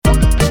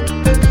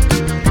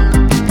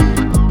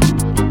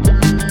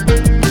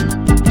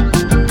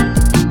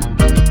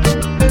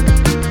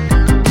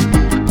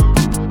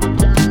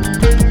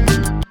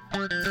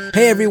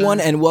Hey everyone,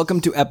 and welcome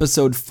to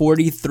episode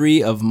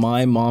 43 of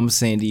My Mom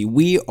Sandy.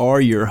 We are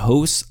your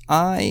hosts.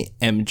 I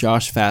am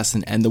Josh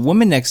Fasten, and the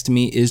woman next to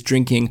me is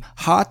drinking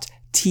hot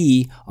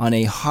tea on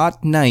a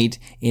hot night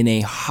in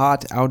a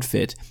hot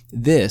outfit.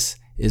 This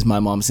is My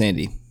Mom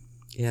Sandy.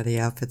 Yeah, the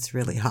outfit's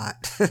really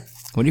hot.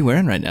 What are you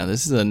wearing right now?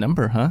 This is a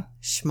number, huh?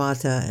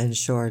 Schmata and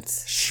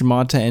shorts.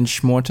 Schmata and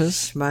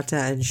schmortas?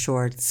 Schmata and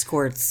shorts.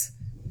 Squirts.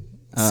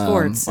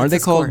 Are they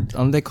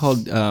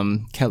called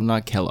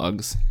not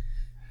Kellogg's?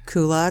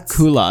 Culottes?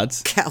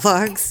 Culottes.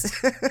 Kellogg's?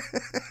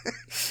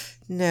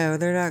 No,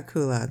 they're not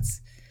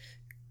culottes.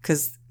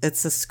 Because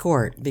it's a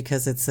skort.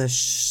 Because it's a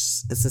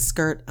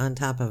skirt on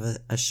top of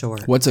a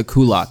short. What's a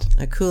culotte?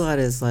 A culotte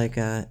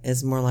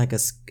is more like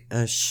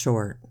a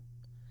short.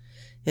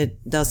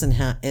 It doesn't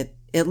have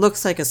it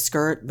looks like a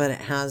skirt, but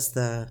it has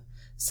the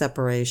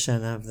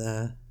separation of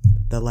the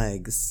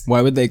legs.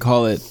 Why would they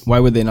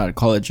not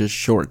call it just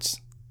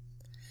shorts?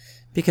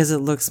 Because it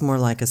looks more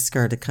like a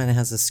skirt. It kind of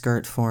has a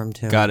skirt form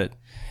to it. Got it.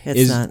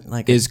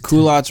 Is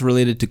culottes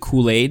related to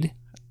Kool-Aid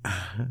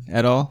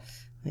at all?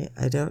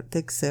 I don't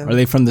think so. Are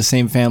they from the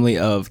same family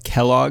of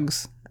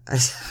Kellogg's? I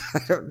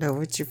don't know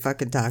what you're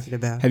fucking talking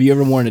about. Have you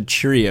ever worn a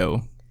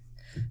Cheerio?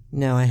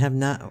 No, I have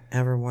not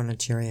ever worn a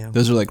Cheerio.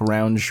 Those are like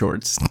round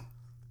shorts.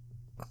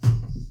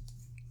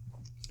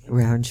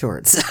 Round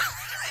shorts.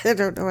 I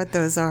don't know what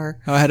those are.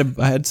 I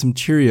had some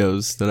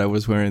Cheerios that I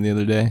was wearing the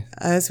other day.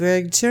 I was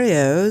wearing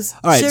Cheerios.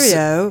 All right,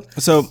 Cheerio.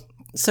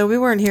 So we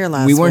weren't here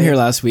last week. We weren't here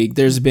last week.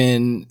 There's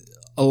been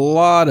a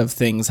lot of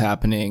things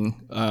happening.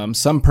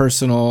 Some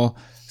personal,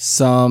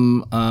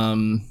 some,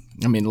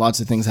 lots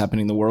of things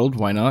happening in the world.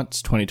 Why not?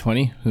 It's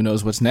 2020. Who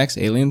knows what's next?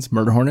 Aliens,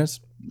 murder hornets,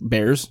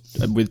 bears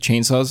with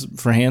chainsaws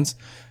for hands,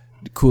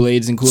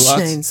 Kool-Aids and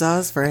culottes.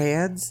 Chainsaws for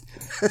hands.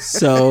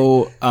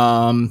 So,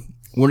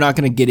 we're not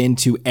going to get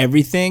into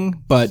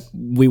everything, but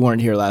we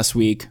weren't here last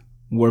week.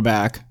 We're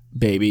back,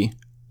 baby.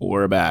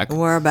 We're back.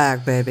 We're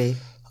back, baby.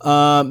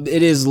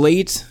 It is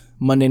late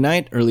Monday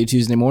night, early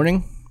Tuesday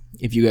morning.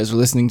 If you guys are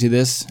listening to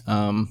this,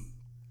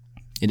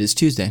 it is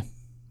Tuesday,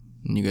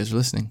 and you guys are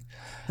listening.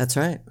 That's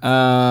right.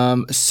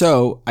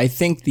 So I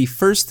think the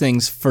first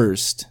things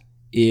first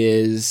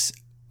is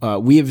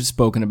we have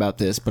spoken about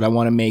this, but I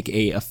want to make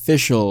a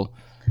official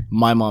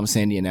My Mom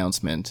Sandy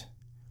announcement.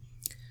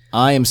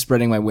 I am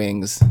spreading my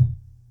wings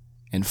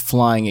and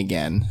flying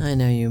again. I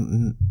know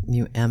you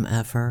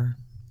MFer.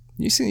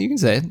 You can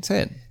say it.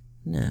 Say it.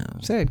 No.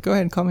 Say it. Go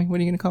ahead and call me. What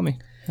are you going to call me?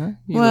 Huh?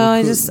 Well,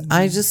 I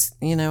just,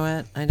 you know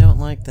what? I don't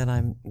like that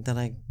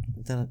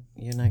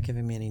you're not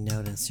giving me any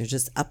notice. You're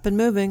just up and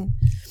moving.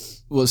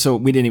 Well, so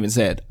we didn't even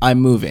say it. I'm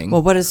moving.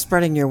 Well, what does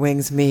spreading your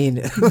wings mean?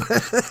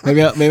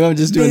 maybe I'm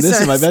just doing this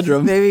in my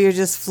bedroom. Maybe you're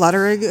just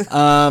fluttering.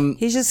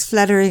 He's just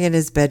fluttering in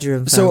his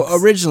bedroom. Folks. So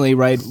originally,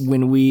 right,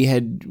 when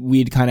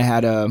we'd kind of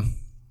had a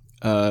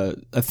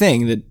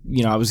thing that,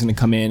 you know, I was going to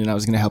come in and I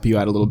was going to help you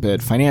out a little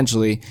bit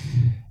financially,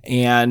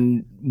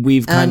 and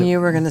you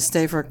were going to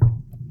stay for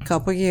a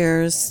couple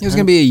years. It was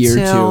going to be a year or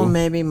two. Until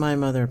maybe my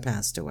mother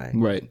passed away.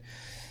 Right.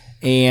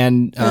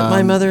 And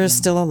my mother is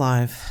still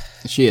alive.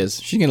 She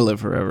is. She's going to live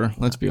forever.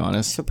 Let's be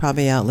honest. She'll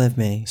probably outlive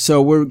me.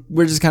 So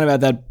we're just kind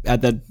of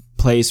at that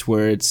place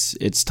where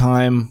it's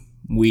time.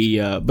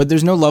 But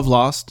there's no love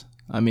lost.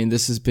 I mean,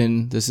 this has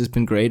been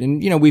great.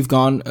 And, you know, we've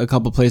gone a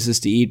couple places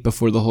to eat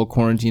before the whole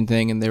quarantine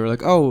thing. And they were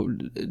like, "Oh,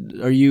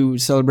 are you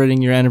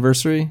celebrating your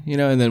anniversary?" You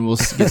know, and then we'll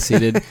get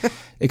seated.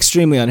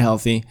 Extremely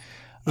unhealthy.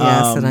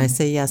 Yes, and I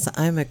say, yes,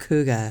 I'm a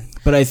cougar.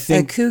 But I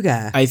think a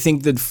cougar. I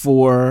think it's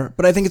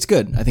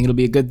good. I think it'll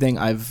be a good thing.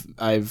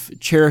 I've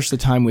cherished the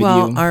time with you.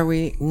 Well, are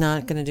we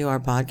not going to do our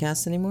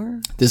podcast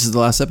anymore? This is the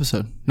last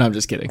episode. No, I'm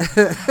just kidding.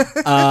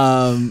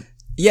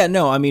 Yeah,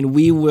 no, I mean,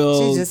 we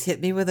will. She just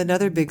hit me with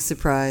another big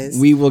surprise.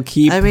 We will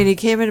keep. I mean, he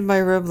came into my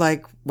room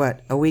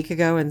a week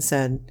ago and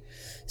said,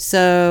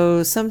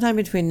 "So sometime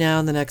between now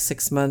and the next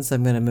 6 months,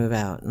 I'm going to move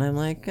out." And I'm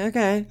like,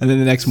 "Okay." And then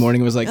the next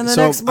morning it was like,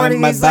 "So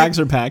my bags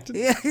are packed."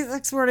 Yeah, the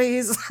next morning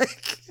he's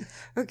like,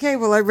 "Okay,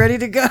 well, I'm ready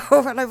to go."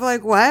 And I'm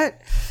like, "What?"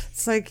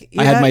 It's like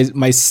I had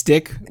my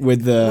stick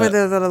with the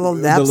little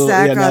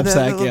knapsack on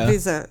the little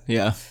piece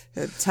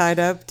of tied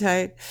up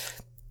tight.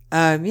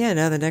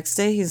 The next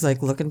day he's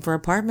like looking for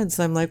apartments.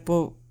 I'm like,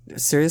 well,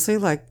 seriously,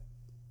 like,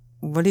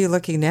 what are you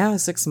looking now?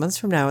 6 months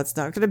from now, it's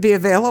not going to be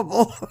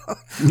available.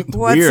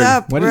 What's Weird.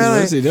 up? What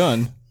is he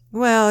doing?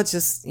 Well, it's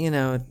just, you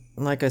know,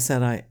 like I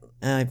said,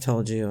 I've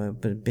told you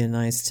it would be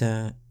nice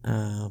to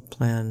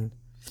plan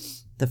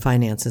the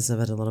finances of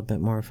it a little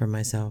bit more for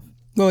myself.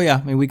 Well,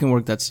 yeah, I mean, we can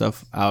work that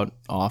stuff out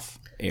off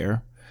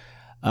air.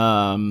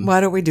 Why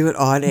don't we do it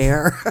on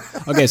air?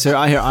 Okay, so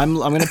I'm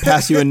going to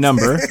pass you a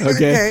number.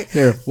 Okay,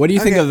 here. What do you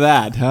think of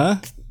that? Huh?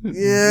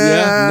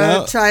 Yeah.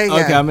 No. Try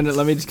again. Okay,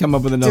 let me just come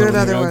up with another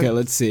one. Okay,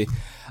 let's see.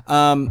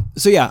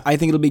 So yeah, I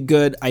think it'll be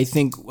good. I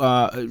think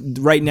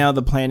right now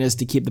the plan is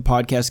to keep the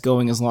podcast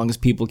going as long as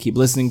people keep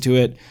listening to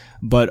it.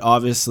 But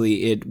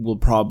obviously, it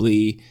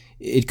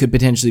could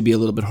potentially be a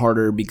little bit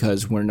harder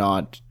because we're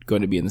not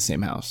going to be in the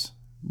same house,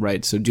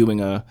 right? So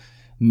doing a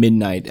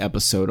midnight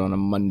episode on a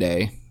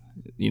Monday,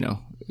 you know,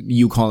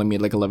 you calling me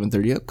at like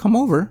 11:30, come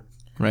over,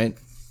 right?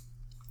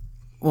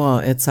 Well,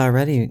 it's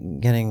already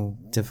getting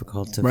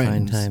difficult to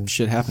find time.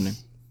 Shit happening.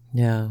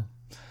 Yeah.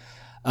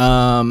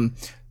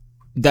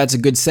 That's a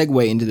good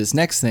segue into this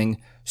next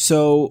thing.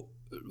 So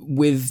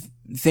with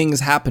things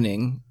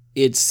happening,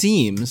 it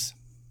seems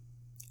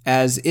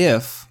as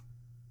if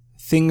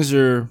things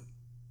are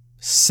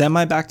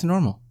semi back to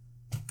normal.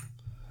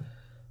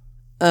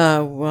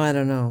 Well, I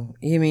don't know.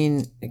 You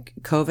mean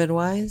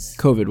COVID-wise?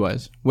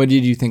 COVID-wise. What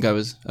did you think I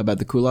was about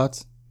the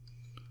culottes?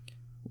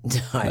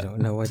 I don't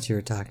know what you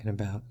were talking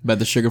about. About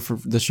the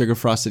sugar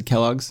frosted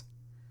Kellogg's,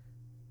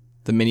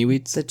 the mini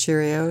wheats, the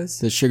Cheerios,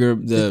 the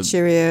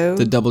Cheerio,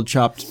 the double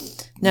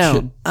chopped.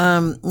 No,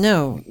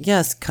 no,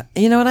 yes.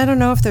 You know what? I don't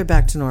know if they're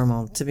back to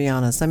normal. To be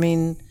honest, I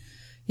mean,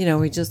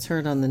 we just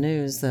heard on the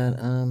news that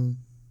oh,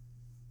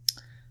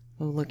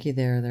 looky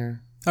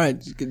there. All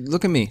right,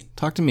 look at me.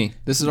 Talk to me.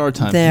 This is our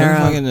time.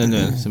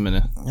 It's a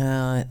minute.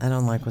 I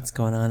don't like what's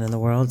going on in the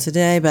world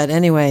today, but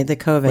anyway, the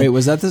COVID. Wait,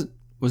 was that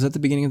the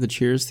beginning of the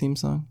Cheers theme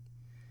song?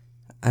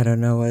 I don't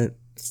know what.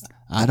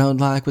 I don't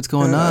like what's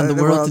going on in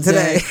the world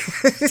today.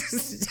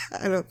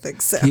 I don't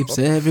think so. Keeps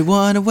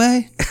everyone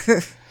away.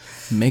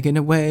 Making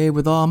away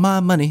with all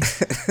my money.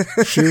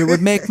 Sure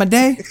would make my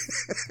day.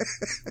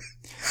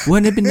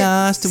 Wouldn't it be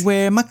nice to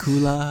wear my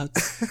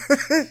culottes?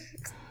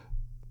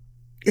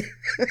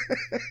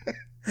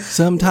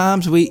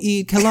 Sometimes we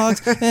eat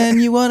Kellogg's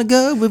and you want to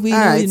go, but we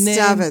know your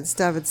name.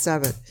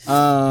 Stop it.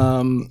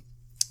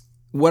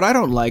 What I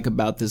don't like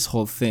about this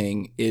whole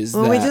thing is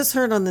we just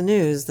heard on the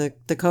news the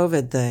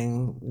COVID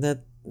thing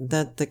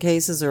that the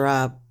cases are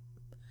up,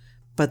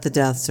 but the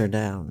deaths are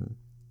down.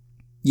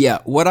 Yeah,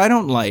 what I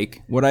don't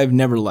like, what I've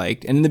never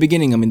liked, and in the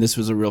beginning, I mean, this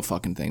was a real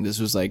fucking thing. This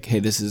was like, hey,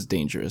 this is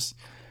dangerous.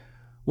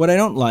 What I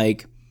don't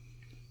like,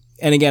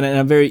 and again, and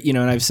I'm very, and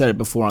I've said it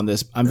before on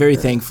this, I'm very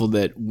thankful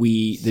that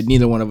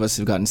neither one of us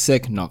have gotten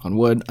sick, knock on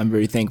wood. I'm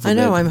very thankful. I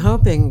know, I'm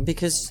hoping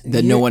because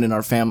no one in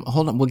our family,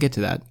 hold on, we'll get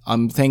to that.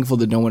 I'm thankful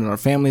that no one in our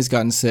family has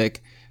gotten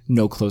sick.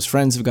 No close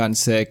friends have gotten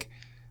sick.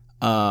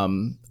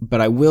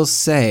 But I will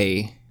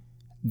say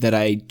that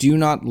I do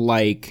not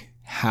like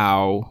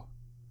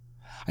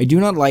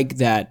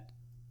that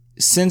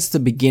since the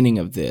beginning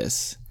of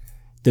this,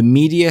 the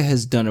media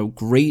has done a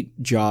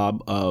great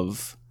job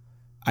of,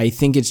 I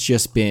think it's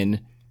just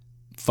been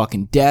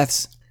fucking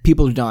deaths,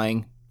 people are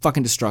dying,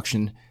 fucking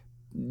destruction,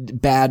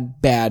 bad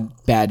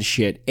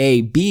shit.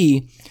 A.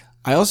 B,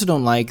 I also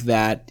don't like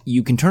that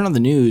you can turn on the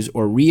news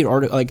or read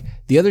articles. Like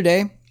the other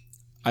day,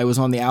 I was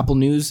on the Apple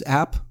News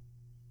app.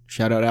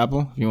 Shout out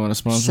Apple. You want to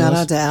sponsor us? Shout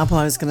out to Apple.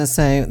 I was going to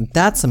say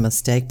that's a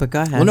mistake, but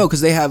go ahead. Well, no,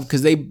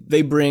 because they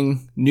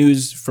bring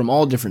news from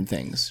all different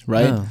things,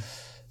 right? Oh.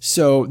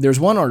 So there's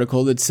one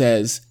article that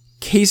says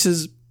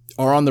cases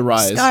are on the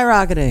rise.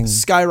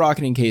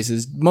 Skyrocketing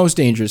cases. Most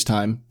dangerous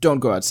time. Don't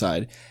go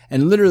outside.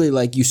 And literally,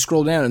 like, you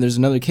scroll down and there's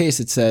another case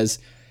that says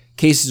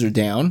cases are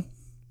down.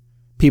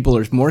 People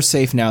are more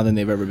safe now than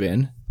they've ever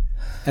been.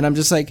 And I'm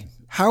just like,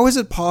 how is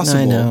it possible?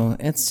 I know.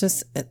 It's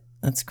just,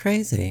 it's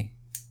crazy.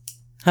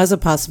 How's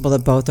it possible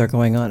that both are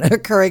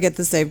occurring at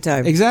the same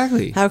time?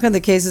 Exactly. How can the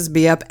cases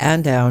be up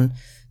and down?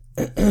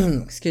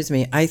 Excuse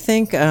me. I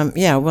think,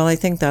 I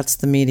think that's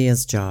the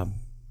media's job.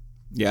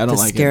 Yeah, I don't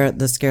like it.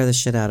 To scare the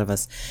shit out of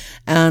us.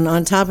 And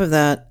on top of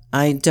that,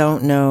 I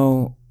don't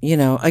know,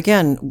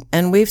 again,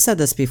 and we've said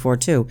this before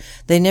too,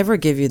 they never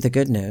give you the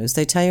good news.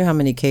 They tell you how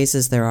many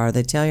cases there are.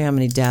 They tell you how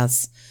many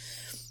deaths.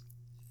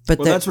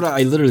 But that's what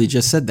I literally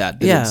just said that.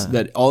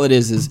 That all it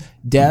is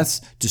deaths,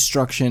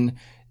 destruction,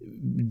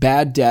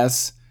 bad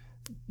deaths,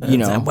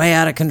 way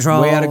out of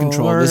control. Way out of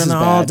control. We're going to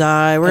all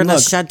die. We're going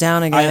to shut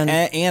down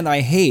again. I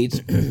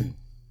hate,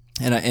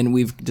 and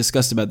we've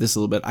discussed about this a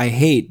little bit, I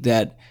hate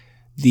that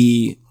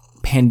the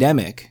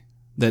pandemic,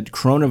 that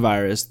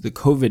coronavirus, the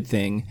COVID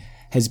thing,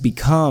 has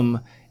become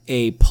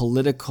a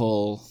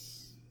political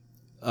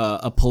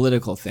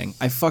thing.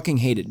 I fucking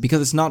hate it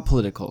because it's not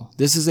political.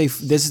 This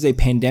is a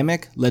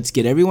pandemic. Let's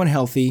get everyone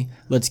healthy.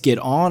 Let's get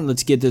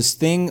this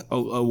thing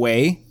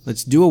away.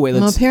 Let's do away.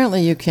 Well,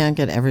 apparently you can't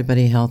get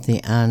everybody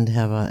healthy and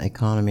have an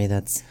economy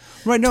that's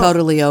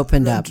totally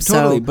opened up.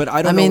 Totally, so, but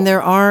I don't. I mean,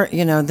 there are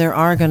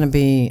going to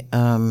be.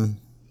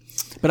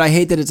 But I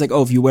hate that it's like,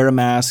 oh, if you wear a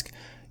mask,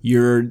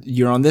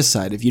 you're on this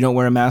side. If you don't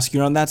wear a mask,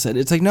 you're on that side.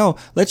 It's like, no,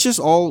 let's just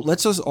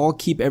all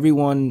keep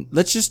everyone.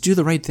 Let's just do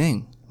the right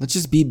thing.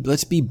 Let's be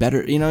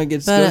better.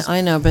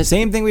 I know, but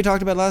same thing we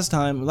talked about last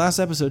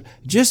episode.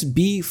 Just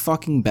be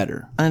fucking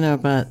better. I know,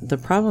 but the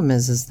problem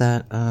is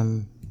that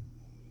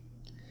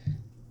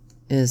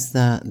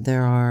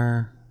there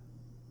are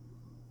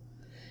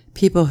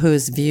people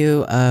whose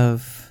view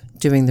of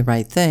doing the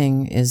right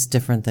thing is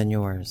different than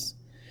yours.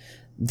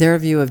 Their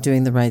view of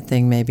doing the right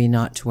thing may be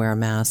not to wear a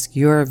mask.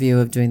 Your view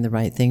of doing the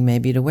right thing may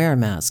be to wear a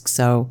mask.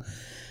 So,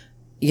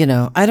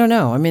 I don't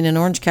know. I mean, in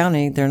Orange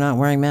County, they're not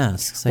wearing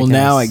masks.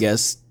 Now I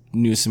guess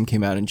Newsom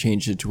came out and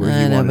changed it to where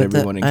he wanted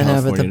everyone in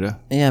California to.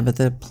 Yeah, but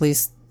the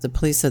police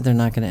said they're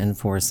not going to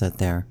enforce it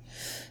there.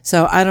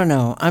 So I don't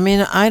know. I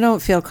mean, I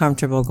don't feel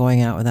comfortable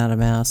going out without a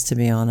mask, to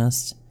be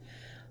honest.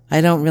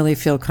 I don't really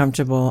feel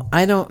comfortable.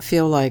 I don't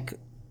feel like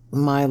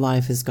my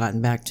life has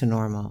gotten back to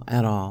normal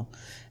at all.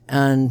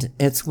 And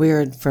it's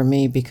weird for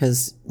me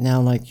because now,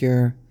 like,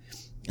 in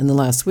the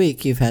last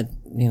week, you've had,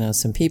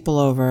 some people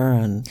over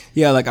and.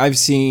 Yeah, like I've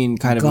seen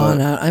kind of gone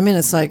out. I mean,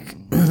 it's like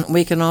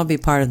we can all be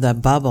part of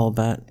that bubble,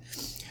 but.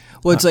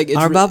 Well, it's like.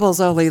 Our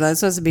bubble's only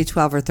supposed to be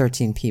 12 or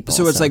 13 people.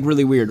 So it's like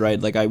really weird, right?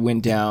 Like I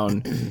went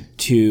down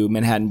to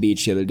Manhattan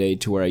Beach the other day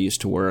to where I used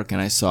to work and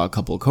I saw a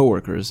couple of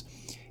coworkers.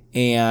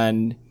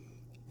 And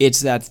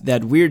it's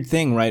that weird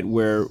thing, right?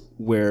 Where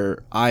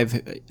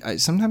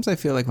sometimes I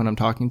feel like when I'm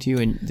talking to you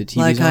and the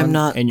TV's like on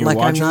and you're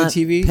watching the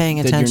TV, paying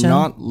attention. that you're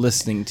not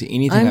listening to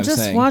anything I'm just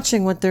saying.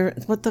 Watching what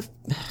the.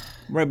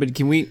 Right, but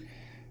can we?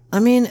 I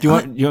mean, do you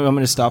want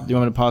me to stop? Do you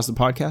want me to pause the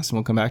podcast and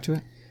we'll come back to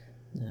it?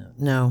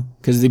 No.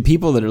 Because the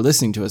people that are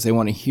listening to us, they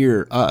want to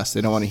hear us.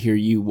 They don't want to hear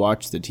you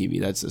watch the TV.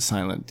 That's a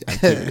silent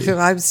activity.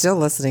 I'm still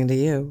listening to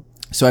you.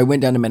 So I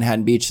went down to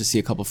Manhattan Beach to see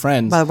a couple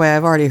friends. By the way,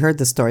 I've already heard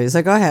the story.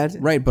 So go ahead.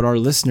 Right, but our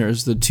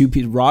listeners, the two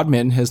people,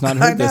 Rodman has not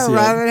heard this yet.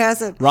 Rodman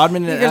hasn't.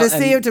 Rodman, you're going to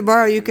see him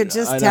tomorrow. You could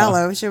just tell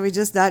him. Should we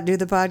just not do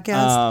the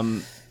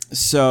podcast?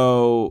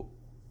 So,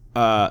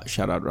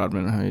 shout out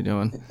Rodman. How you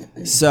doing?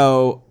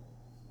 So,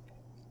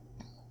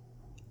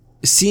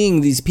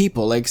 seeing these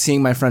people, like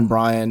seeing my friend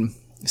Brian,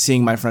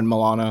 seeing my friend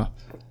Milana,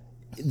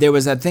 there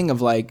was that thing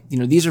of like,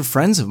 these are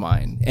friends of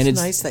mine. And it's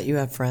nice that you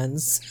have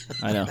friends.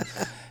 I know.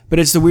 But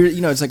it's the weird,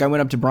 it's like I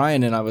went up to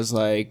Brian and I was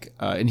like,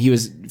 and he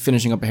was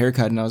finishing up a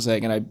haircut and I was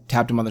like, and I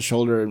tapped him on the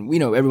shoulder and,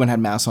 everyone had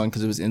masks on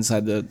because it was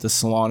inside the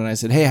salon. And I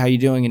said, hey, how you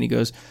doing? And he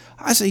goes,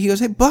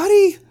 hey,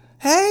 buddy.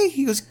 Hey,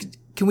 he goes,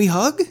 can we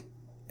hug?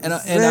 No,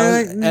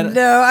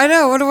 I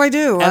know. What do I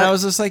do? And I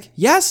was just like,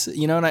 yes,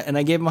 and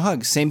I gave him a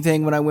hug. Same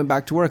thing when I went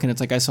back to work. And it's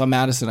like, I saw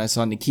Madison, I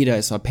saw Nikita, I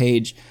saw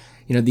Paige,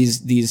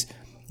 these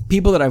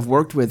people that I've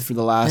worked with for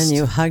the last. And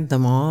you hugged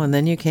them all. And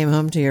then you came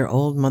home to your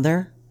old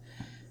mother.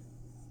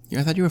 Yeah,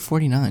 I thought you were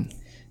 49.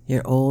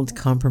 Your old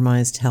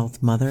compromised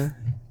health mother.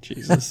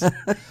 Jesus. Yeah,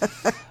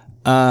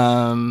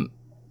 I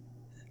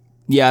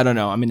don't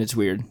know. I mean, it's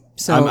weird.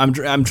 So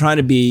I'm trying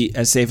to be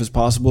as safe as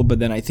possible, but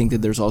then I think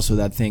that there's also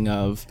that thing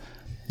of,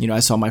 I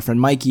saw my friend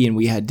Mikey and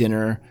we had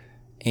dinner,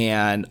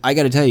 and I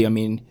got to tell you, I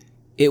mean,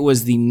 it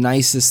was the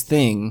nicest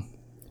thing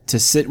to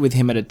sit with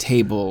him at a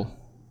table,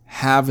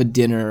 have a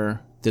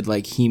dinner that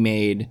like he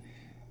made,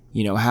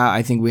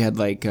 I think we had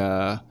like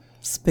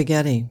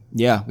spaghetti.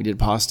 Yeah, we did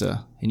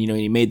pasta. And,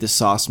 he made the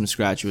sauce from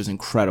scratch. It was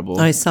incredible.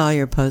 I saw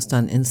your post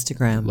on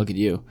Instagram. Look at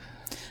you.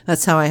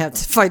 That's how I have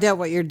to find out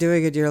what you're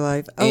doing in your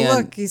life. Oh,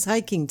 look, he's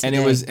hiking today.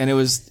 And it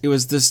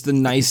was just the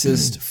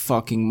nicest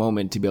fucking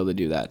moment to be able to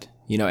do that.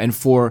 And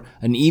for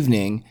an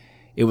evening,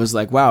 it was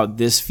like, wow,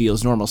 this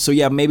feels normal. So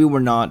yeah, maybe we're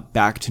not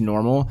back to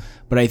normal,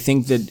 but I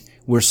think that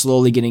we're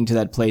slowly getting to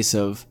that place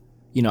of,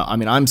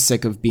 I'm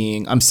sick of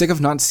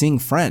not seeing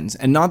friends.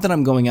 And not that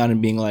I'm going out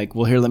and being like,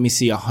 well, here, let me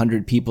see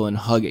 100 people and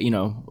hug,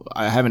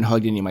 I haven't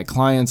hugged any of my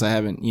clients. I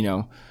haven't,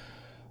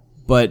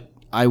 but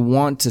I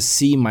want to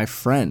see my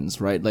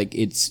friends, right? Like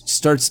it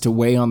starts to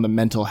weigh on the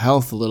mental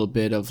health a little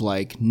bit of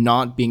like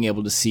not being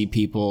able to see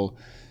people,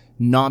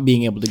 not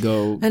being able to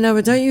go. I know,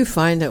 but don't you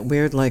find it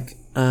weird? Like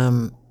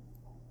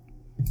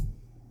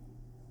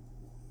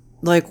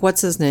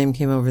what's his name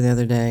came over the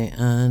other day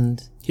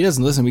and. He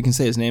doesn't listen. We can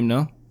say his name,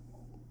 no?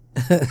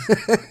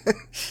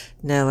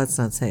 No, let's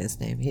not say his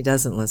name. He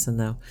doesn't listen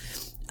though.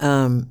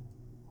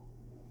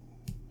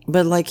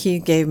 But like he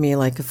gave me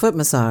like a foot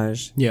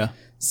massage. Yeah.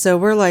 So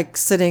we're like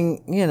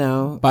sitting,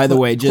 by the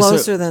way, just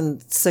closer than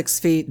 6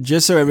 feet.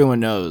 Just so everyone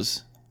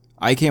knows,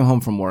 I came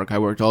home from work. I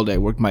worked all day.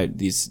 Worked my hands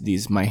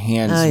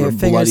were your bloody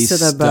fingers to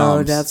the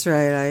bone. That's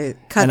right. I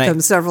cut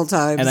them several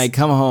times. And I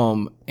come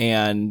home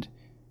and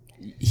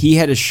he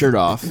had his shirt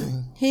off.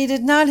 He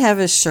did not have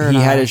his shirt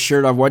off. He had his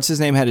shirt off. What's his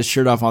name? Had his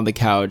shirt off on the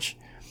couch.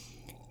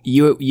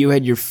 You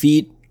had your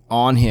feet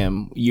on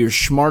him. Your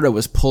schmarta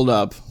was pulled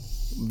up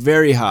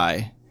very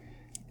high,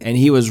 and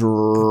he was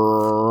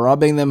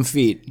rubbing them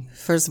feet.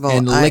 First of all,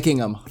 and licking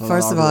them.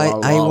 First of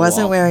all, I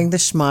wasn't wearing the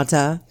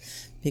schmata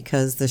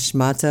because the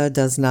schmata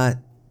does not.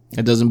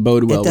 It doesn't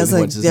bode well. With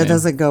what's his name. It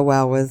doesn't go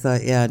well with.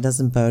 It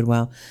doesn't bode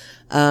well.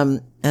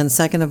 And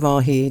second of all,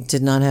 he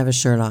did not have his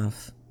shirt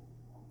off.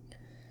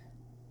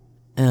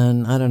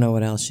 And I don't know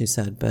what else you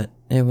said, but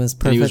it was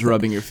perfect. And he was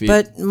rubbing your feet.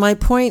 But my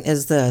point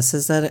is this,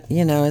 is that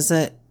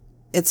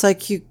it's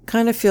like you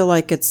kind of feel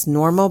like it's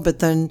normal, but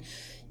then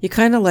you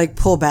kind of like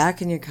pull back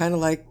and you're kind of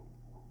like,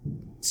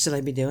 should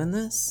I be doing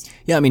this?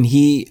 Yeah, I mean,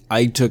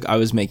 I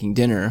was making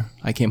dinner.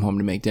 I came home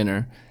to make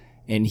dinner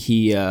and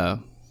he, I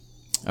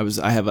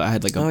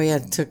had like a... Oh yeah,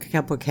 took a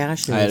couple of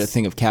cashews. I had a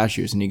thing of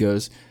cashews and he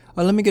goes,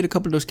 oh, let me get a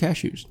couple of those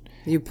cashews.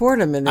 You poured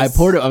them in. I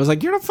poured it. I was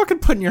like, you're not fucking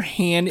putting your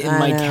hand in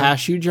my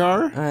cashew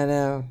jar. I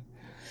know.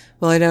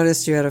 Well, I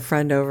noticed you had a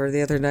friend over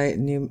the other night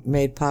and you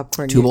made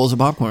popcorn. 2 bowls of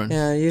popcorn.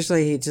 Yeah,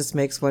 usually he just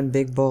makes one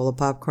big bowl of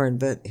popcorn,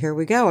 but here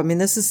we go. I mean,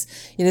 this is,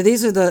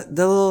 these are the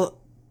little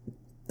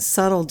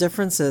subtle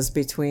differences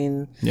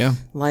between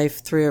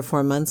life 3 or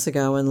 4 months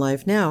ago and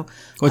life now.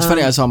 Well, it's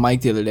funny. I saw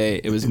Mike the other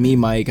day. It was me,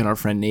 Mike, and our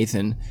friend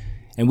Nathan.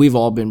 and we've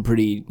all been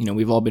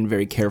we've all been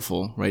very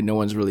careful, right? No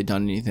one's really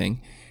done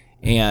anything.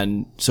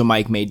 And so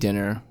Mike made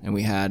dinner, and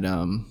we had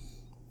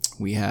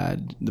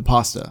the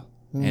pasta,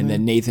 and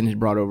then Nathan had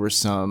brought over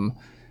some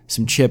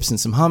chips and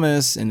some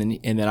hummus,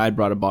 and then I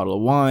brought a bottle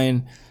of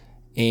wine,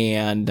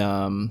 and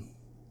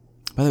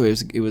by the way,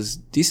 it was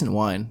decent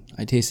wine.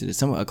 I tasted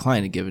it. A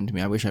client had given it to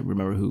me. I wish I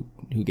remember who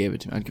gave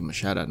it to me. I'd give them a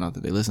shout out, not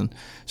that they listen.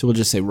 So we'll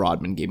just say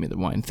Rodman gave me the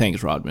wine.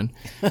 Thanks, Rodman.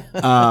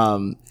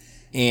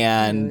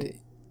 And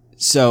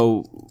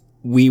so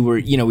we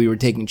were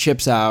taking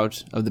chips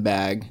out of the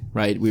bag,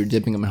 right? We were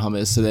dipping them in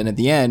hummus. So then at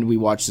the end, we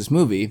watched this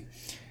movie,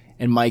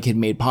 and Mike had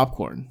made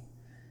popcorn.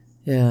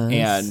 Yeah.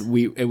 And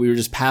we were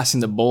just passing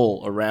the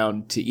bowl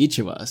around to each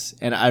of us.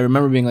 And I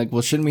remember being like,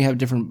 well, shouldn't we have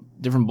different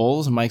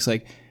bowls? And Mike's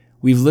like,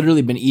 we've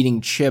literally been eating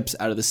chips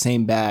out of the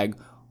same bag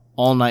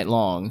all night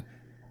long,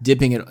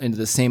 dipping it into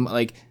the same,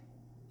 like,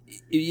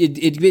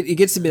 it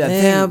gets to be that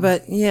thing.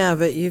 Yeah,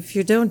 but if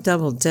you don't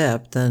double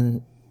dip,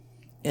 then,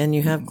 and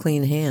you have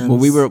clean hands.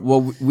 We weren't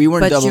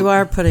but you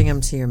are putting them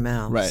to your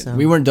mouth. Right. So.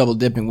 We weren't double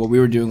dipping. What we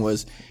were doing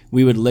was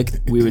we would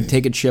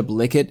take a chip,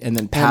 lick it, and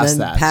then pass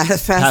that.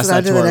 Pass it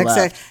on to the next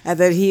guy. And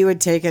then he would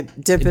take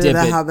it, dip it in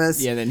the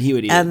hummus. Yeah, then he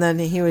would eat and then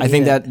he would I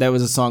think that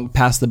was a song,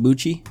 Pass the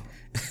Bucci.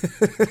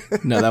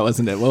 No, that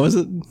wasn't it. What was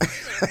it?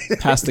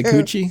 Pass the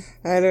coochie?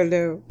 I don't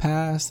know.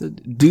 Pass the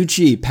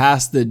Ducci.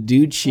 Pass the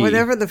Ducci.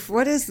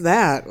 What is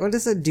that? What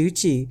is a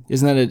Ducci?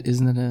 Isn't that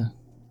a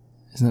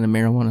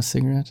marijuana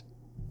cigarette?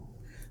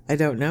 I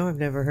don't know. I've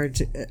never heard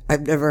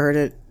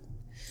it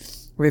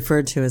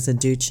referred to as a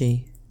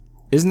Ducci.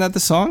 Isn't that the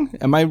song?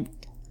 I'm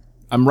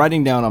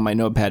writing down on my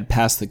notepad,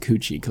 Pass the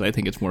Coochie, because I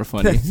think it's more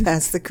funny.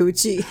 Pass the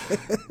Coochie.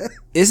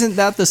 Isn't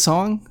that the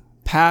song?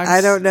 Pass? I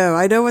don't know.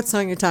 I know what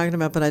song you're talking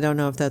about, but I don't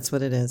know if that's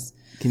what it is.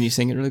 Can you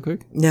sing it really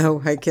quick? No,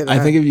 I cannot. I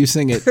think if you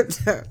sing it,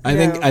 no.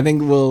 I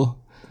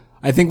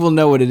think we'll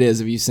know what it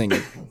is if you sing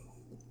it.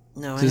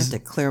 No, I have to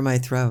clear my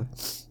throat.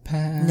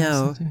 Pass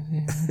no,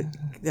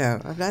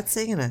 I'm not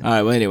singing it. All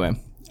right. Well,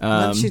 anyway,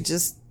 why don't you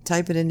just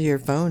type it into your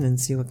phone and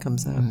see what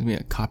comes up?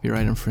 There's a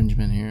copyright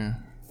infringement here.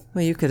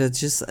 Well, you could have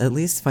just at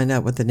least find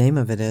out what the name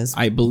of it is.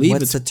 I believe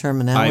what's the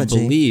terminology. I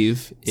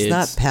believe it's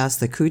not Pass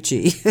the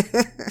Coochie.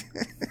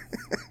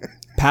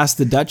 Pass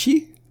the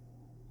Dutchie?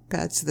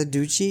 Pass the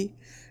Ducci?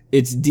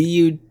 It's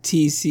Dutchie.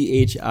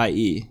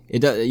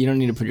 You don't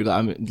need to put your.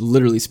 I'm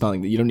literally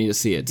spelling that. You don't need to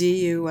see it.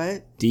 Du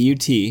what?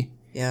 Dutchie.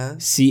 Yeah.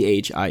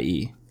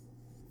 Chie.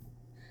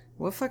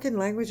 What fucking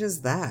language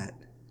is that?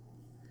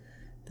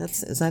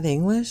 Is that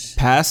English?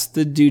 Pass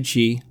the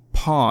Ducci,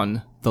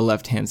 pawn the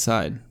left-hand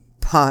side.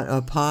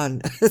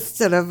 Pawn.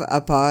 Instead of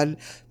a pawn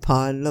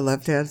the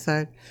left-hand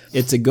side.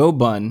 It's a go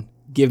bun,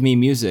 give me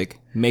music,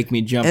 make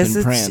me jump and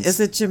prance.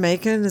 Is it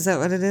Jamaican? Is that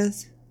what it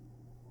is?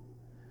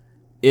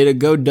 It a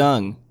go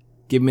dung,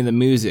 give me the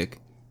music,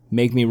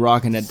 make me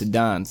rockin' at the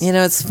dance. You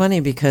know, it's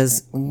funny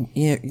because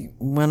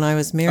when I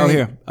was married... Oh,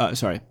 here.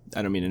 Sorry.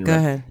 I don't mean to interrupt.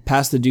 Go ahead.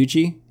 Pass the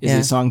Ducci is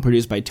a song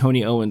produced by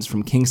Tony Owens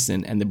from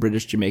Kingston and the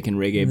British Jamaican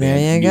reggae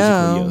band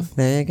Musical Youth.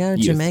 There you go.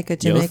 Jamaica.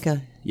 Youth?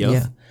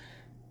 Yeah.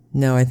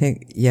 No, I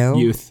think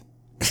Youth.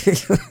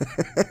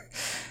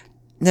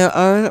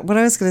 No, what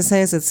I was going to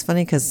say is it's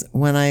funny because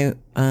when I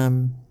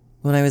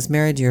was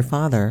married to your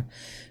father,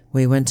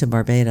 we went to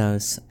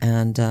Barbados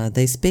and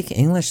they speak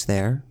English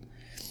there,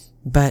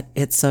 but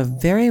it's a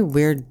very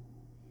weird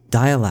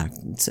dialect.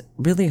 It's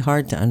really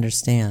hard to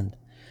understand.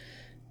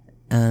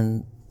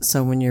 And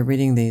so when you're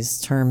reading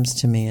these terms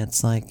to me,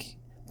 it's like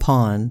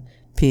pawn,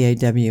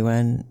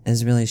 P-A-W-N,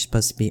 is really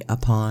supposed to be a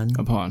pawn.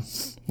 A pawn.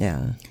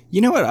 Yeah.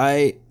 You know what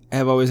I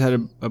have always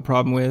had a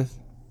problem with?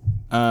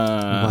 What?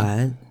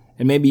 And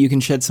maybe you can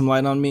shed some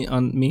light on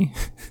me.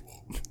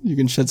 You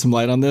can shed some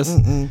light on this.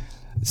 Mm-mm.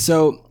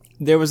 So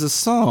there was a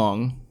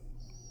song,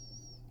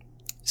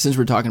 since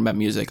we're talking about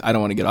music, I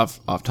don't want to get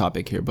off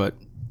topic here, but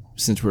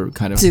since we're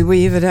kind of... Do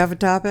we even have a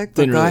topic?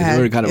 Go ahead.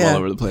 We're kind of all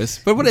over the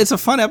place. But it's a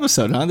fun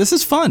episode, huh? This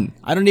is fun.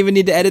 I don't even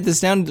need to edit this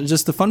down to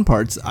just the fun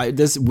parts.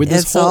 This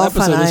whole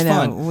episode is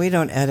fun. We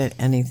don't edit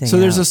anything So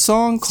there's a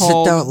song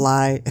called... Don't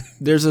lie.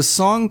 There's a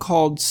song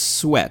called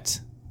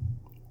Sweat.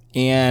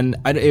 And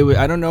I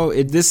don't know.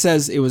 This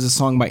says it was a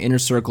song by Inner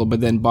Circle,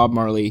 but then Bob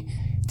Marley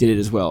did it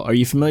as well. Are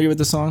you familiar with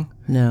the song?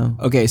 No.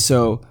 Okay,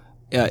 so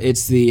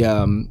it's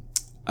the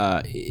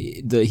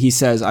he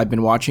says, I've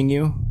been watching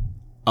you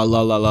a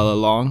la la la la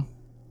long.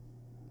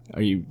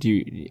 I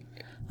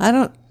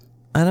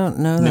don't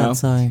know that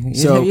song.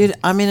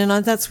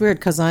 That's weird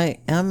because I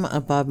am a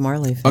Bob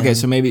Marley fan. Okay,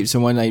 so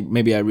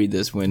maybe I read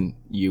this when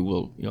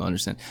you'll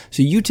understand.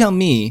 So you tell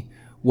me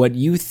what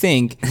you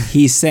think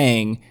he's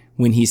saying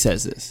when he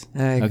says this.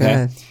 All right, okay. Go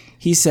ahead.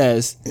 He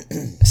says,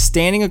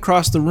 standing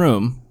across the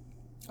room,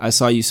 I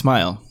saw you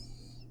smile.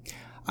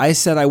 I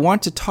said I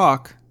want to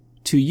talk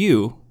to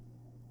you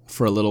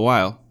for a little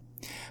while.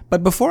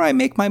 But before I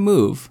make my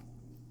move,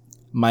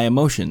 my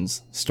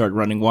emotions start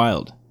running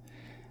wild.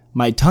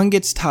 My tongue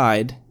gets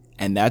tied,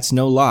 and that's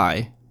no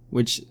lie.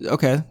 Which,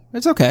 okay,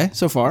 it's okay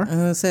so far. I was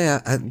going to say,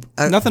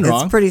 nothing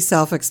wrong. It's pretty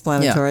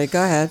self-explanatory. Yeah.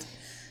 Go ahead.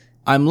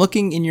 I'm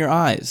looking in your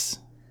eyes.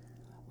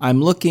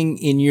 I'm looking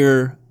in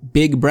your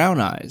big brown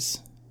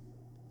eyes,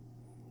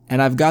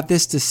 and I've got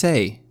this to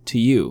say to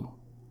you.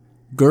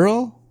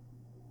 Girl,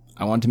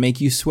 I want to make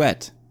you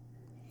sweat.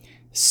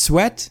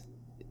 Sweat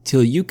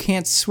till you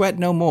can't sweat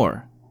no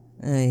more.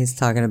 He's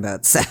talking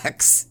about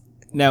sex.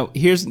 Now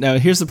here's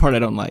the part I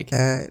don't like.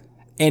 And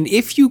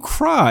if you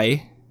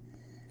cry,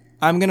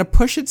 I'm going to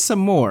push it some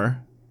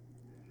more.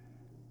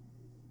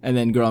 And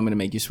then, girl, I'm going to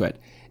make you sweat.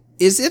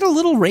 Is it a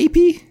little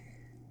rapey?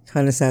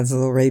 Kind of sounds a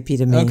little rapey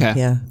to me. Okay.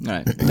 Yeah. All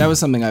right. That was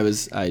something I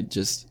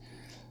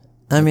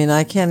mean,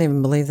 I can't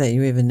even believe that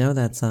you even know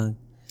that song.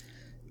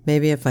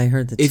 Maybe if I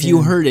heard the If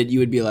you heard it, you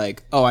would be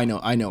like, oh, I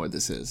know what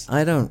this is.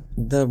 I don't.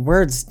 The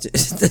words,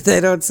 they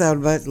don't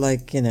sound much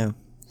like, they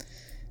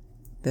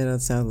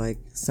don't sound like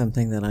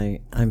something that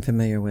I'm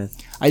familiar with.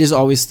 I just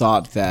always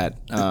thought that...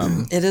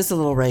 it is a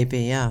little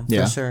rapey, yeah,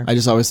 for sure. I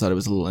just always thought it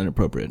was a little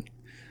inappropriate.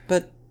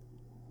 But,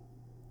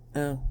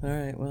 oh, all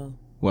right, well.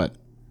 What?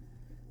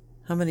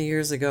 How many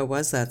years ago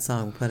was that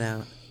song put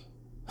out?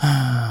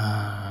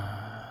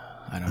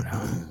 I don't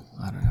know.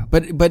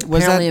 But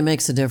was apparently it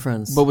makes a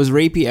difference. But was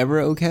rapey ever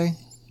okay?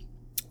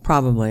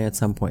 Probably at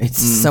some point,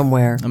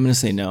 somewhere. I'm going to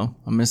say no.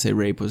 I'm going to say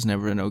rape was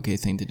never an okay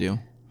thing to do.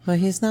 Well,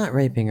 he's not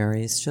raping her.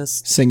 He's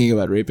just... singing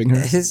about raping her?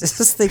 He's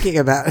just thinking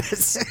about it.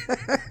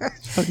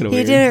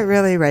 He didn't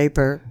really rape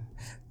her.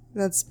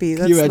 Let's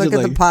look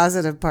at the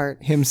positive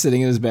part. Him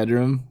sitting in his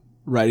bedroom,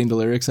 writing the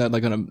lyrics out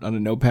like on a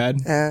notepad.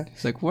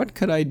 He's like, what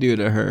could I do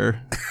to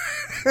her?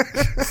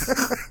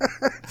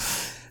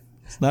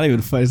 It's not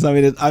even funny. It's not,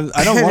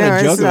 I don't want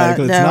to joke about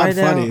it because it's not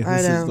funny.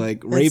 This is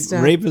like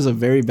rape is a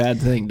very bad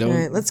thing. Don't. All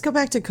right, let's go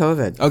back to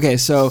COVID. Okay,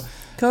 so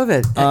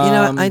COVID.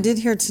 I did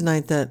hear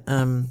tonight that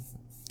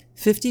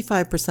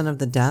 55% of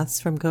the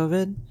deaths from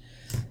COVID,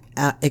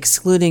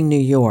 excluding New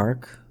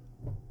York,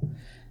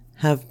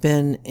 have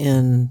been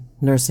in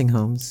nursing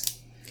homes,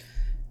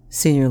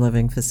 senior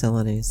living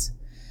facilities.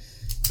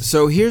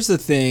 So here's the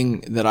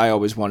thing that I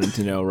always wanted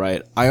to know,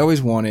 right? I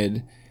always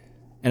wanted,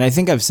 and I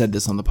think I've said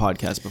this on the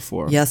podcast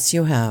before. Yes,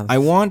 you have. I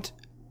want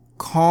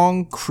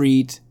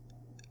concrete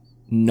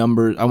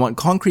numbers. I want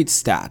concrete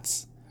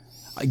stats.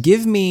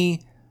 Give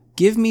me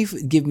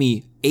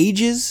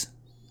ages.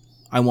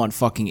 I want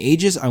fucking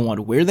ages. I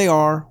want where they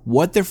are,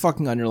 what their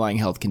fucking underlying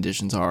health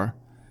conditions are.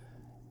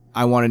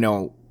 I want to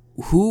know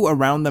who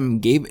around them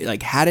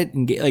had it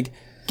and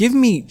give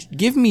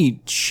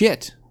me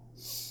shit.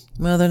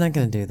 Well, they're not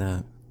going to do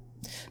that.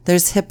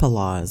 There's HIPAA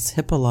laws.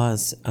 HIPAA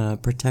laws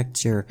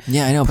protect your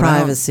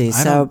privacy.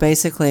 So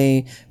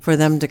basically, for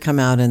them to come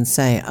out and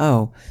say,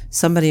 oh,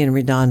 somebody in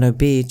Redondo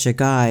Beach, a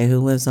guy who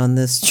lives on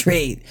this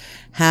street,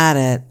 had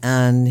it,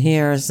 and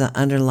here's the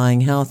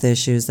underlying health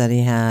issues that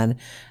he had,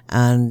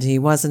 and he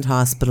wasn't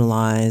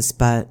hospitalized,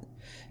 but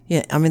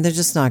yeah, I mean, they're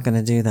just not going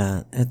to do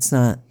that. It's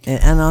not,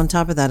 and on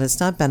top of that, it's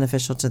not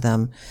beneficial to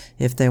them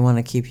if they want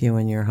to keep you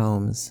in your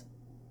homes.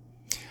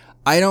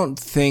 I don't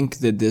think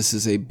that this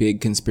is a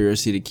big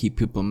conspiracy to keep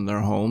people in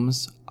their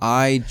homes.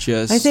 I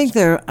think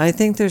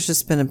there's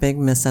just been a big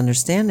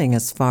misunderstanding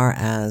as far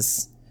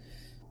as,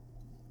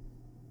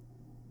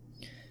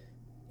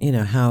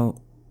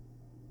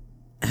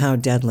 how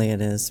deadly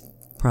it is,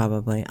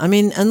 probably. I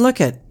mean, and look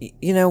at,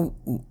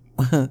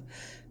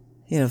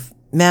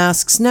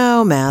 masks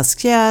no,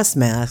 masks yes,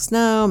 masks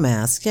no,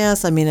 masks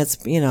yes. I mean, it's,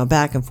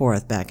 back and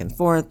forth.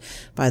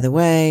 By the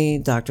way,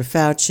 Dr.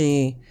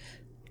 Fauci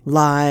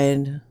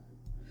lied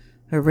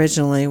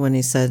originally when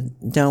he said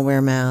don't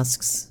wear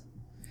masks.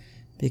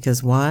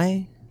 Because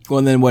why? Well,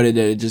 and then what it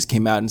did, it just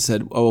came out and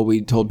said, oh, well, we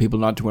told people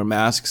not to wear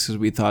masks because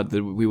we thought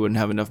that we wouldn't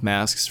have enough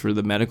masks for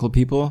the medical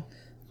people.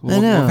 Well,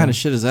 I know. What kind of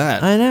shit is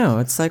that? I know.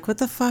 It's like, what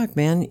the fuck,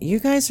 man? You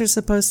guys are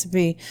supposed to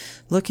be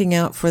looking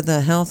out for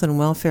the health and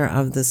welfare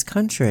of this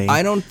country.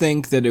 I don't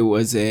think that it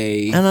was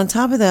And on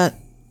top of that,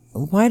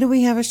 why do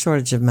we have a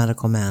shortage of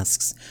medical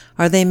masks?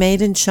 Are they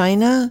made in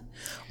China?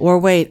 Or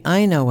wait,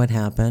 I know what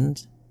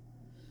happened.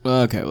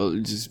 Okay, well,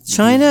 just...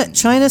 China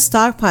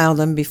stockpiled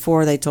them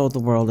before they told the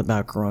world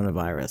about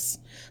coronavirus.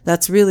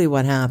 That's really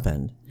what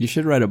happened. You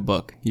should write a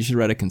book. You should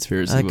write a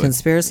conspiracy book. A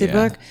conspiracy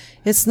book?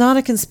 It's not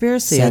a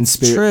conspiracy. It's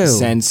true.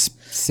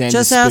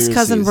 Just ask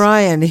Cousin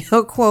Brian.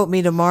 He'll quote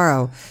me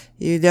tomorrow.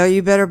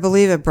 You better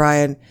believe it,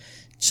 Brian.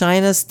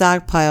 China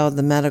stockpiled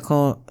the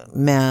medical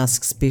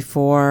masks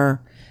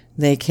before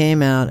they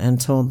came out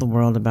and told the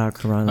world about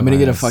coronavirus. I'm going to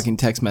get a fucking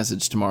text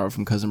message tomorrow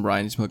from Cousin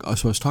Brian. He's like, oh,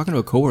 so I was talking to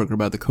a coworker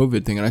about the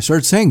COVID thing, and I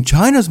started saying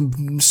China's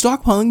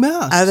stockpiling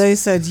masks. And they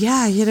said,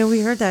 yeah,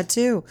 we heard that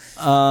too.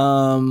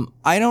 I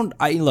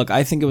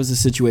think it was a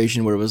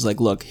situation where it was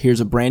like, look,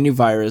 here's a brand new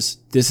virus.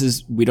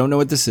 We don't know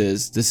what this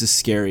is. This is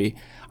scary.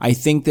 I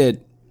think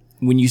that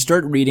when you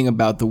start reading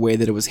about the way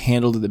that it was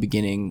handled at the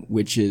beginning,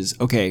 which is,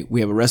 okay,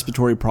 we have a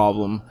respiratory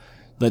problem.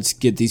 Let's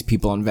get these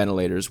people on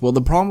ventilators. Well, the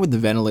problem with the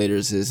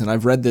ventilators is, and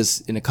I've read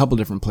this in a couple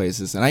different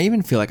places, and I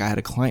even feel like I had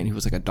a client who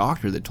was like a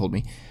doctor that told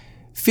me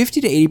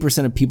 50 to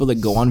 80% of people that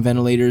go on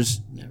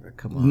ventilators never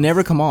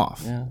come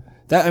off. Yeah.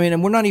 That, I mean,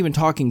 and we're not even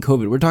talking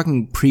COVID. We're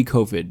talking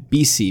pre-COVID,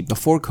 BC,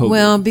 before COVID.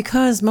 Well,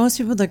 because most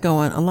people that go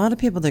on, a lot of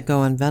people that go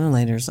on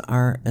ventilators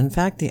are, in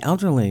fact, the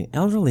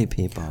elderly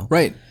people.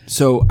 Right.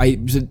 So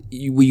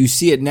you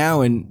see it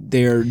now, and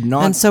they're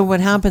not. And so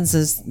what happens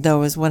is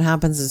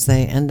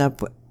they end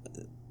up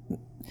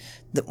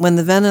when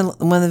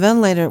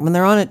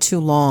they're on it too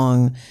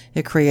long,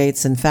 it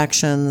creates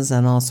infections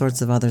and all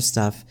sorts of other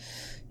stuff.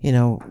 You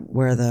know,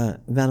 where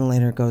the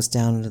ventilator goes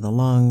down into the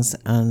lungs,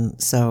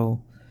 and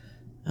so.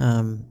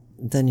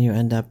 Then you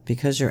end up,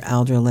 because you're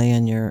elderly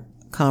and your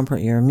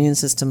immune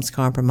system's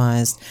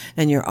compromised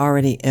and you're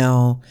already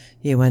ill,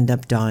 you end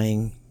up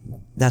dying.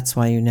 That's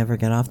why you never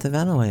get off the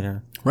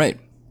ventilator. Right.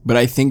 But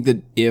I think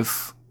that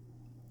if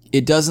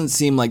it doesn't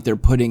seem like they're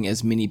putting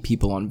as many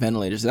people on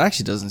ventilators, it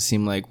actually doesn't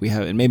seem like we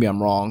have, and maybe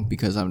I'm wrong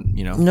because I'm,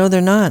 you know. No,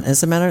 they're not.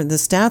 As a matter, the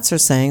stats are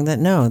saying that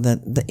no,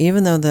 that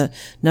even though the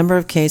number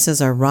of cases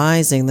are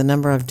rising, the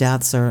number of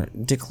deaths are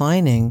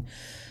declining.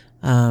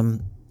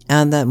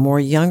 And that more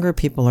younger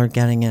people are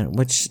getting it,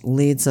 which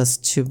leads us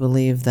to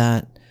believe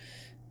that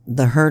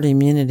the herd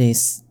immunity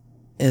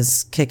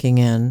is kicking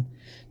in,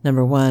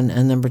 number one.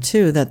 And number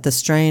two, that the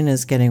strain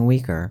is getting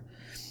weaker.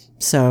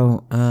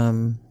 So,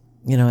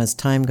 you know, as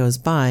time goes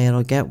by,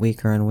 it'll get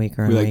weaker and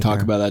weaker and weaker. We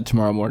talk about that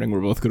tomorrow morning.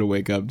 We're both going to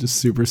wake up just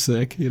super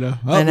sick, you know.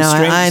 Oh, I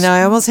know.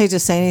 I almost hate to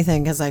say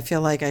anything because I feel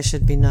like I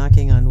should be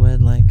knocking on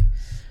wood, like,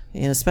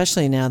 you know,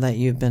 especially now that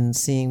you've been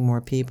seeing more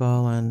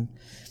people and...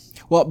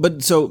 Well,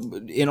 but so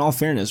in all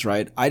fairness,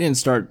 right, I didn't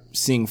start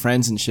seeing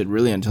friends and shit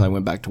really until I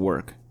went back to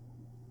work,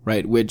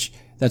 right? Which,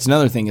 that's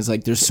another thing, is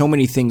like there's so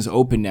many things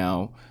open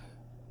now.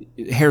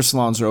 Hair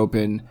salons are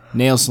open,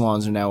 nail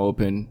salons are now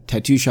open,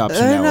 tattoo shops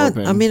are now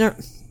open. I mean,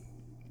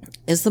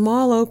 is the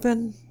mall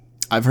open?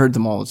 I've heard the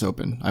mall is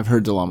open. I've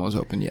heard Del Amo's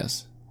open,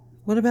 yes.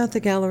 What about the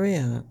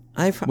Galleria?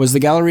 Was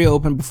the Galleria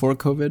open before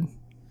COVID?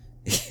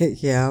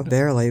 Yeah,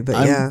 barely, but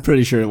yeah. I'm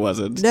pretty sure it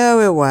wasn't.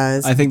 No, it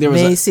was. I think there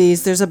was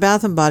Macy's. There's a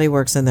Bath and Body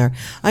Works in there.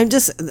 I'm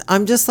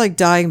just like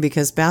dying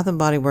because Bath and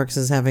Body Works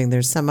is having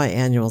their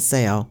semi-annual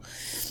sale,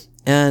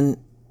 and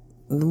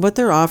what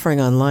they're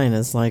offering online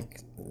is like,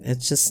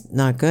 it's just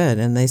not good.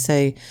 And they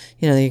say,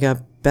 you know, you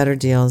got better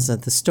deals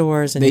at the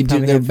stores. And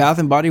their Bath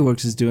and Body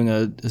Works is doing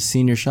a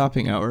senior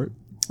shopping hour.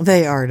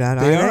 They are not,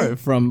 are they? They are,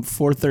 from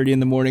 4:30 in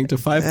the morning to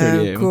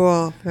 5:30 a.m.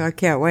 Cool. I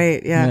can't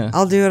wait. Yeah.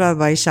 I'll do it on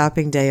my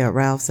shopping day at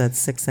Ralph's at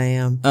 6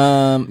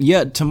 a.m.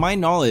 Yeah, to my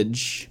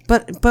knowledge.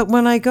 But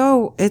when I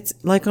go, it's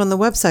like on the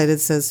website, it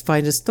says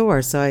find a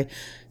store.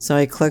 So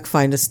I click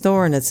find a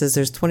store and it says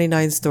there's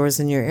 29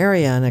 stores in your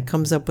area and it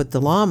comes up with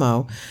Del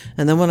Amo.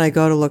 And then when I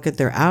go to look at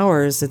their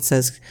hours, it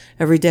says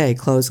every day,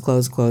 close,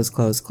 close, close,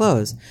 close,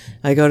 close.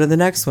 I go to the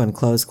next one,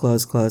 close,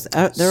 close, close.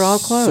 They're all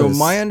closed. So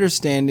my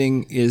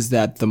understanding is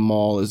that the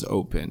mall is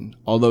open,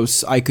 although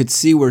I could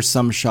see where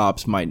some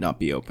shops might not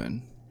be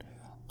open.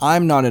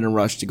 I'm not in a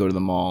rush to go to the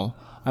mall.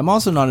 I'm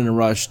also not in a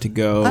rush to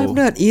go. I'm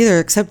not either,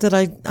 except that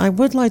I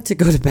would like to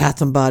go to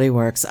Bath and Body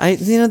Works.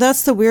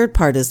 That's the weird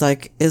part is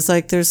like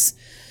there's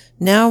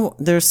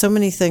so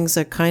many things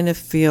that kind of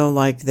feel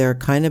like they're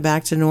kind of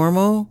back to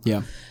normal.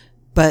 Yeah.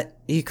 But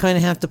you kind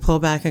of have to pull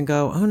back and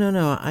go, oh,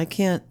 no, I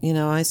can't,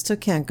 I still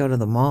can't go to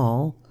the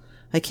mall.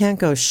 I can't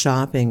go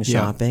shopping.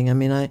 Yeah. I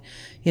mean,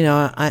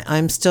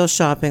 I'm still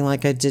shopping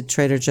like I did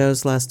Trader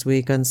Joe's last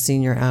week on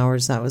senior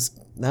hours. That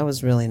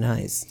was really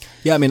nice.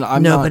 Yeah. I mean,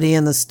 nobody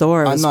in the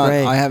store. It was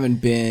great. I haven't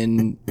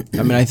been,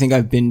 I think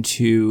I've been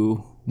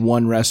to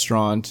one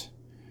restaurant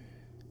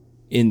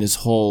in this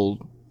whole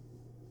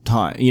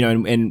time,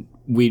 and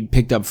we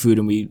picked up food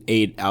and we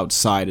ate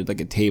outside at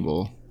like a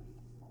table.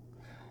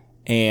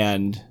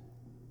 And,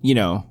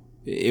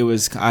 I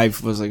was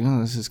like,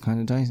 oh, this is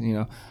kind of nice,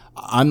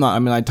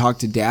 I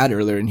talked to Dad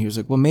earlier and he was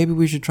like, well, maybe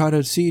we should try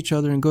to see each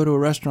other and go to a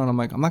restaurant. I'm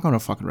like, I'm not going to a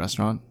fucking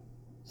restaurant.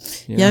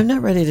 Yeah, I'm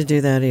not ready to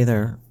do that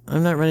either.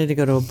 I'm not ready to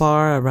go to a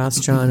bar, a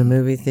restaurant, a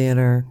movie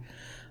theater.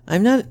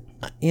 I'm not,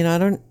 I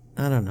don't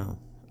know.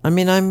 I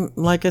mean, I'm,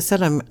 like I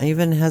said, I'm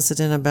even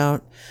hesitant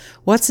about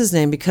what's his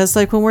name, because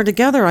like when we're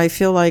together, I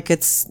feel like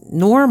it's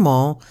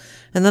normal.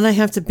 And then I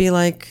have to be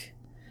like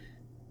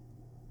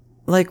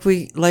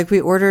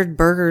we ordered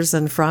burgers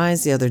and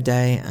fries the other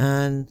day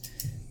and,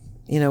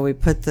 we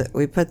put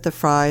the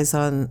fries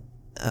on,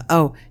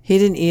 he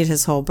didn't eat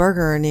his whole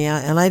burger and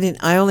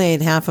I only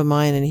ate half of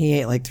mine and he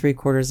ate like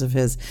 3/4 of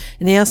his.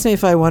 And he asked me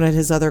if I wanted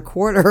his other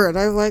quarter and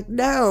I'm like,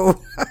 no,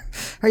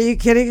 are you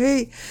kidding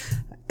me?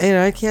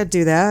 I can't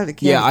do that.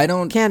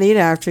 Can't eat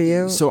after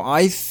you. So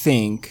I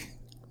think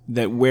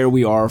that where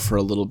we are for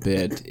a little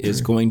bit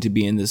is going to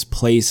be in this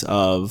place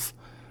of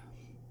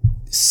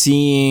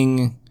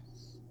seeing,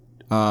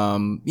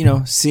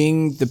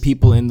 seeing the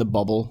people in the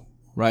bubble,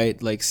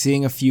 right? Like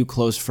seeing a few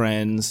close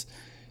friends,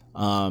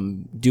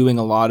 doing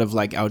a lot of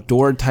like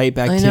outdoor type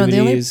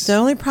activities. The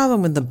only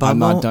problem with the bubble. I'm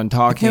not done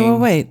talking. Okay, well,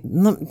 wait.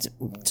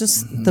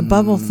 Just the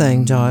bubble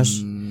thing,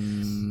 Josh.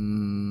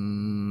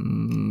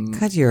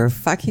 God, you're a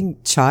fucking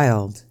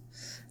child.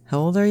 How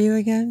old are you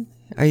again?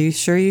 Are you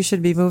sure you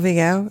should be moving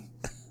out?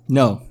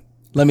 No.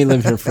 Let me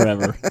live here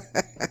forever.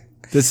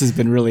 This has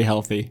been really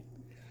healthy.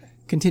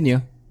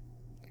 Continue.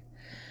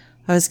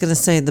 I was going to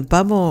say the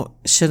bubble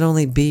should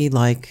only be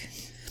like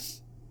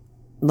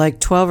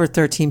 12 or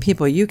 13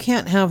 people. You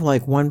can't have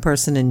like one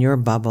person in your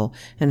bubble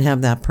and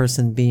have that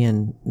person be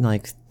in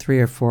like 3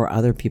 or 4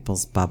 other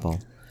people's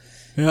bubble.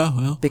 Yeah,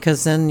 well.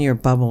 Because then your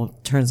bubble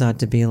turns out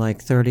to be like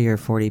 30 or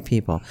 40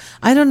 people.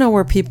 I don't know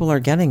where people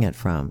are getting it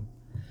from,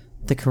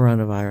 the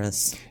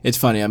coronavirus. It's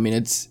funny. I mean,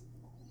 it's,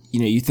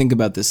 you think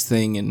about this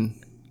thing and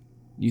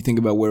you think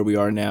about where we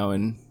are now,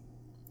 and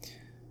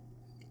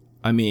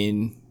I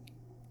mean,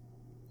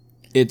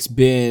 it's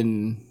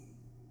been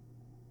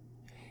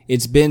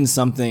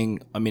something,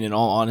 I mean, in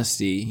all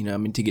honesty,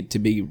 to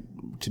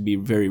be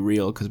very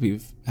real, because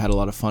we've had a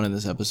lot of fun in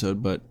this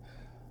episode, but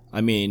I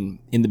mean,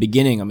 in the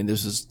beginning, I mean,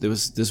 this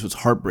was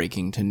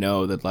heartbreaking to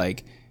know that,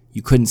 like,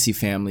 you couldn't see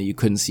family, you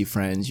couldn't see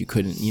friends, you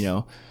couldn't,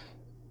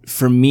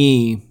 for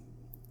me,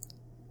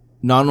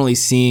 not only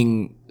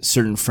seeing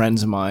certain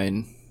friends of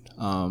mine,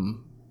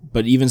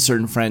 but even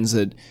certain friends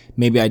that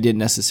maybe I didn't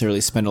necessarily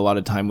spend a lot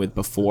of time with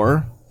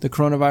before the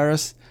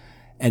coronavirus.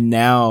 And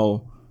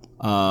now,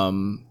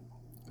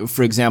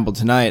 for example,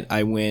 tonight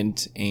I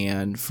went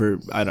and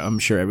I'm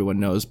sure everyone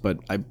knows, but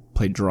I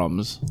played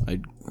drums. I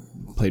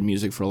played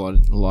music for a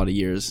lot of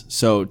years.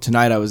 So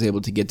tonight I was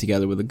able to get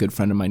together with a good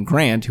friend of mine,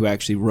 Grant, who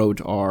actually wrote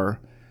our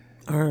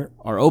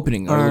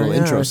opening, our little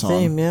intro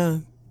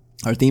song,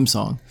 our theme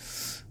song.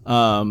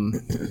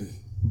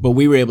 But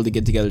we were able to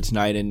get together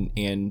tonight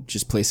and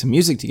just play some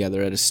music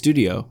together at a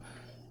studio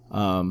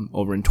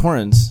over in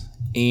Torrance,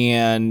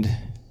 and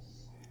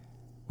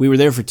we were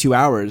there for 2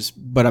 hours.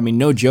 But I mean,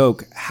 no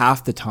joke,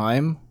 half the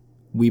time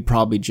we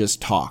probably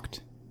just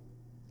talked,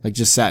 like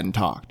just sat and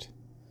talked,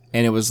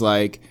 and it was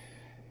that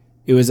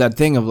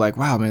thing of like,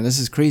 wow, man, this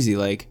is crazy.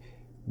 Like,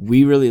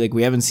 we really, like,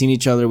 we haven't seen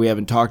each other, we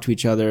haven't talked to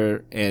each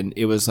other, and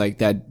it was like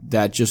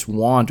that just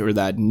want, or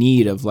that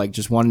need of like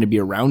just wanting to be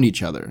around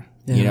each other.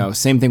 Yeah.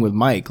 Same thing with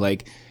Mike.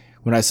 Like,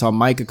 when I saw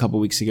Mike a couple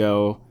weeks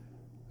ago,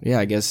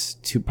 I guess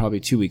probably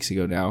 2 weeks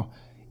ago now,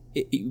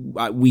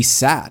 we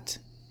sat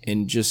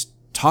and just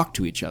talked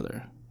to each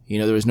other.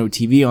 There was no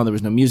TV on, there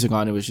was no music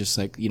on. It was just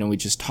like, we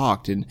just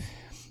talked. And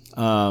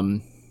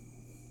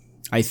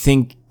I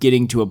think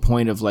getting to a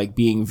point of like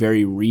being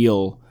very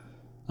real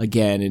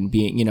again, and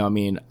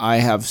being, I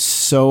have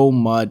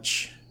some of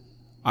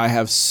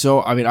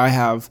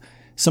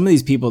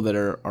these people that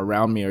are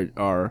around me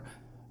are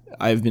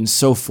I've been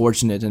so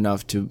fortunate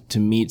enough to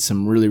meet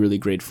some really, really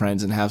great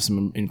friends and have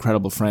some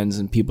incredible friends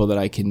and people that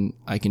I can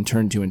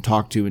turn to and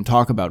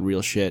talk about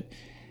real shit.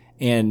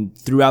 And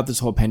throughout this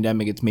whole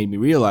pandemic, it's made me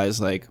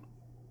realize, like,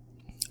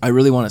 I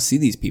really want to see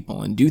these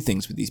people and do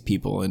things with these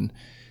people. And,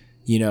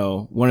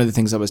 one of the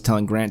things I was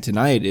telling Grant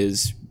tonight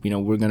is,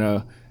 we're going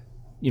to,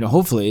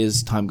 hopefully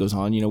as time goes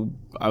on,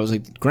 I was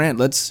like, Grant,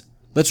 let's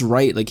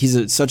write, like,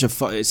 he's such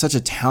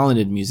a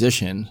talented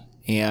musician.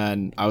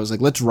 And I was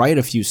like, let's write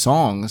a few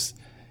songs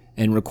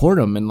and record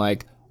them, and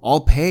like,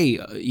 I'll pay,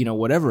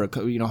 whatever,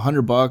 $100,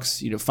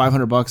 $500,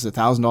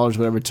 $1,000,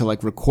 whatever, to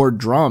like record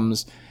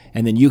drums.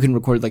 And then you can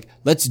record, like,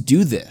 let's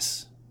do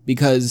this,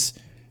 because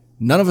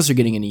none of us are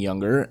getting any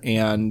younger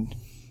and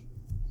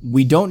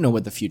we don't know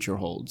what the future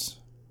holds.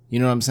 You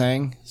know what I'm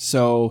saying?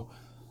 So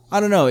I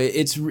don't know.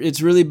 It's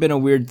really been a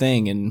weird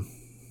thing, and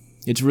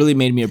it's really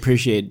made me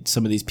appreciate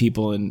some of these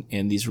people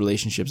and these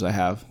relationships I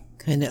have.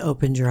 Kind of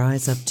opened your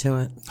eyes up to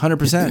it.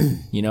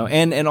 100%,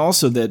 and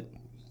also that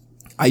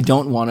I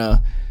don't want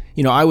to,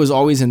 I was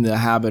always in the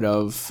habit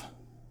of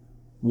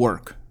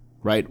work,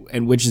 right?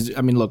 And which is,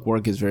 I mean, look,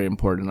 work is very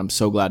important. I'm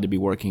so glad to be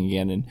working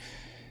again and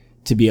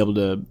to be able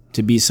to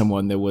be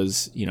someone that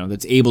was,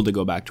 that's able to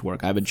go back to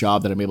work. I have a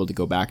job that I'm able to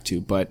go back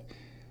to, but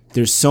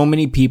there's so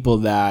many people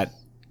that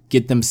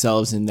get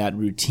themselves in that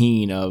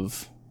routine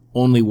of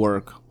only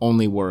work,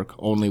 only work,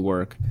 only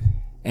work.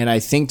 And I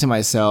think to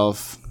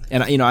myself,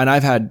 and I hear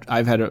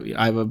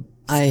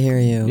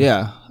you.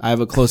 Yeah. I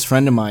have a close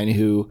friend of mine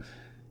who,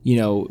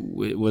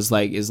 is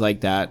like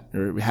that,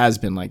 or has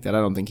been like that. I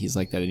don't think he's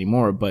like that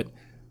anymore, but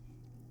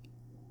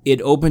it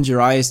opens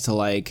your eyes to,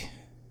 like,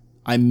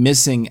 I'm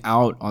missing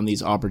out on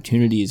these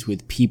opportunities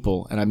with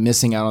people, and I'm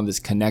missing out on this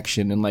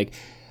connection. And like,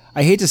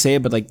 I hate to say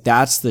it, but like,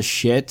 that's the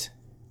shit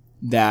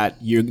that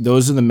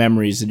those are the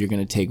memories that you're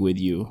going to take with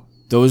you.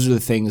 Those are the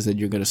things that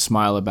you're going to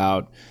smile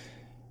about.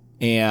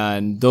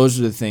 And those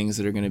are the things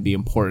that are going to be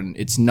important.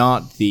 It's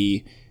not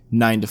the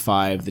 9 to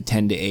 5, the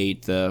 10 to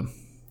 8,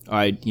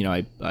 I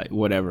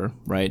whatever,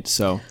 right?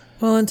 So,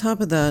 well, on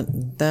top of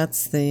that,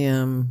 that's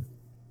the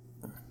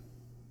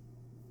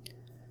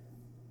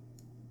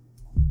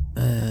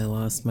I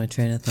lost my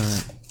train of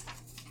thought.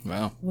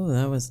 Wow. Oh,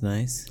 that was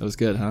nice. That was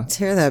good, huh?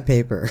 Tear that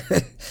paper.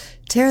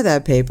 Tear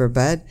that paper,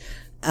 bud.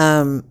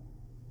 Well,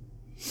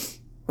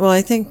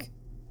 I think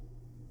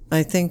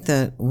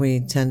that we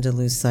tend to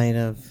lose sight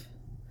of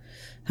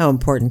how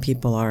important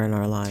people are in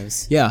our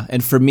lives. Yeah,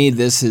 and for me,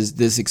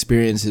 this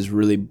experience has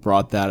really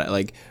brought that,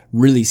 like,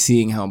 really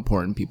seeing how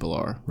important people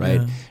are,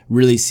 right? Yeah.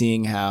 Really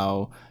seeing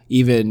how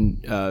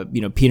even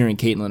Peter and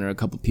Caitlin are a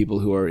couple of people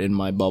who are in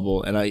my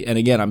bubble, and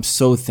again, I'm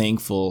so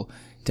thankful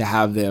to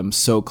have them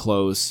so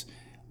close.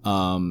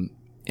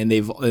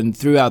 And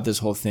throughout this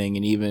whole thing,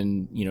 and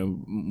even,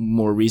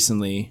 more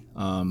recently,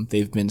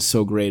 they've been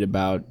so great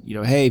about,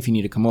 hey, if you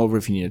need to come over,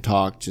 if you need to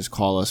talk, just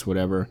call us,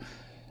 whatever.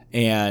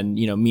 And,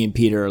 me and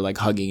Peter are like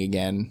hugging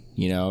again,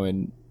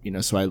 and,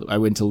 so I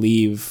went to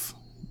leave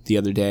the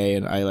other day,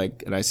 and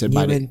I said, you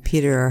and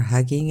Peter are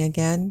hugging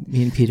again?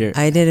 Me and Peter.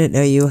 I didn't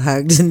know you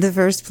hugged in the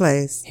first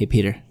place. Hey,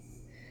 Peter,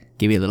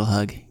 give me a little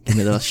hug. Give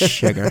me a little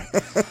sugar.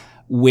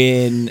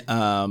 And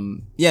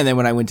then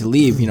when I went to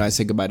leave, I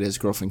said goodbye to his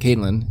girlfriend,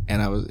 Caitlin,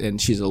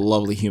 and she's a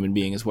lovely human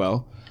being as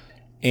well.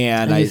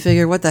 And you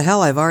figure, what the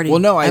hell? I've already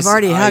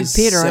hugged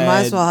Peter. I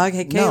might as well hug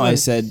Caitlin. No, I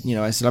said,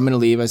 I'm going to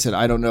leave. I said,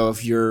 I don't know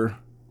if you're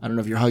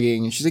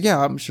hugging. And she's like,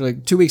 yeah, she's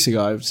like 2 weeks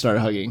ago I started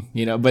hugging,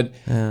 but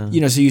so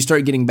you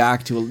start getting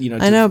back to,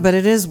 I know, but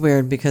it is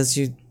weird because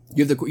you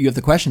have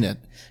to question it.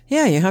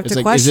 Yeah, you have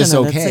to question it. Is this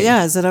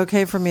okay? Is it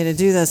okay for me to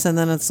do this? And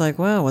then it's like,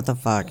 well, what the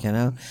fuck,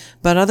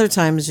 But other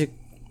times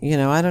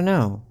I don't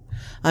know.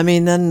 I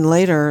mean, then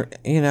later,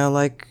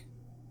 like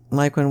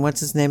when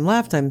what's his name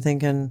left, I'm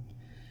thinking,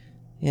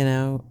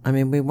 I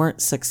mean, we weren't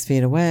 6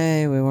 feet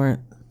away. We weren't.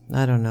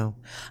 I don't know.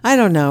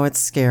 It's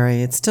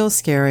scary. It's still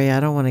scary. I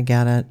don't want to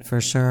get it for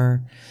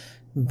sure.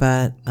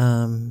 But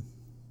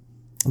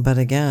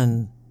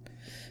again,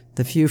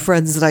 the few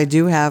friends that I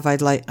do have,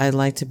 I'd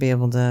like to be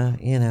able to,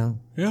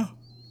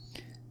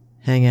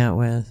 hang out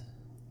with.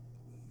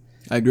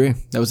 I agree.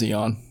 That was a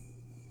yawn.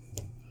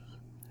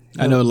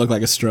 I know it looked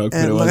like a stroke,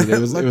 but it wasn't. It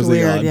was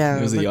weird. A yawn. Yeah,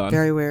 it was a yawn.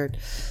 Very weird.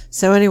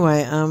 So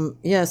anyway,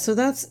 so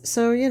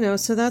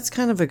that's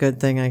kind of a good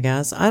thing, I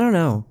guess. I don't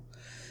know.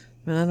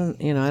 I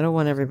don't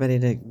want everybody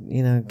to,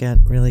 get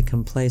really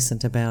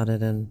complacent about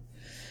it, and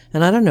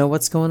I don't know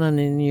what's going on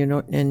in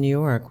New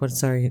York.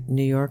 What's our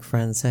New York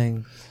friend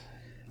saying?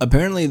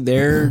 Apparently,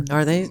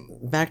 are they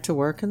back to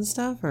work and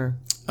stuff, or?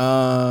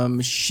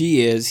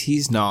 She is.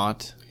 He's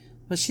not.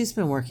 But she's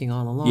been working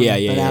all along. Yeah,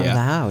 out of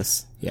the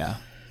house. Yeah,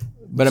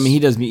 but I mean,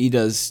 he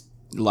does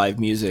live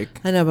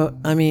music. I know, but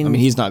I mean,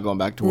 he's not going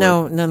back to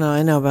work. No,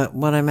 I know, but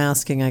what I'm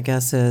asking, I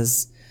guess,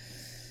 is,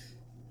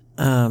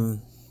 are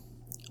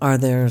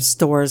there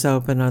stores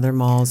open? Are there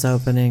malls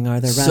opening?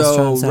 Are there restaurants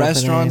opening? So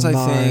restaurants,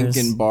 I think,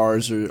 and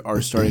bars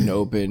are starting to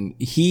open.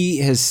 He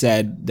has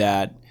said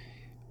that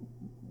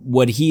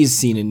what he's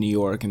seen in New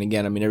York, and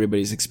again, I mean,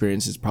 everybody's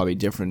experience is probably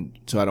different,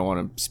 so I don't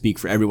want to speak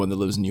for everyone that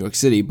lives in New York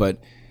City, but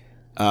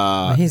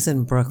he's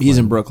in Brooklyn. He's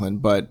in Brooklyn,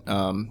 but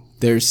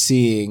they're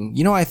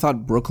seeing. I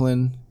thought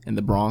Brooklyn and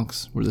the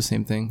Bronx were the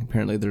same thing.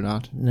 Apparently, they're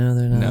not. No,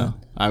 they're not. No,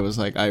 I was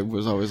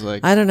always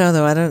like. I don't know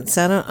though. I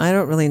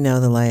don't really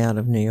know the layout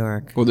of New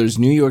York. Well, there's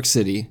New York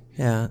City.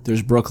 Yeah.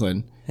 There's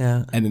Brooklyn.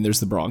 Yeah. And then there's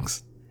the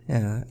Bronx.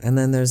 Yeah, and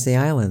then there's the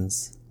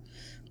islands,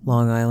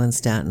 Long Island,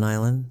 Staten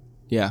Island.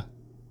 Yeah.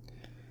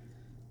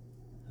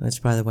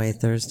 Which, by the way,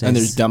 Thursday. And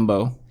there's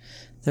Dumbo.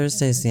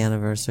 Thursday's the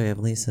anniversary of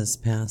Lisa's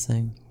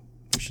passing.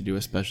 We should do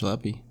a special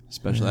epi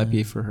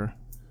for her.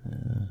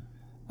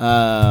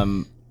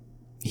 Yeah.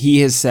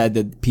 He has said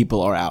that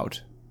people are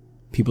out.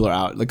 People are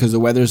out because the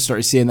weather's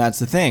starting to see, and that's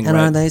the thing. And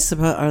right?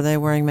 Are they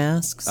wearing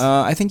masks?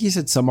 I think he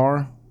said some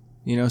are.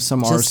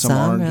 Some are, some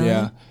aren't. Really?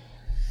 Yeah.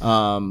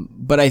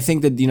 But I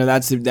think that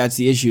that's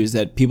the issue is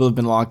that people have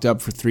been locked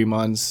up for 3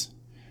 months.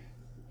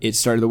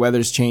 The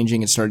weather's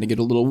changing. It's starting to get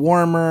a little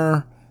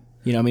warmer.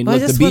 Look,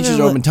 the beach is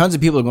open. Tons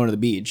of people are going to the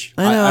beach.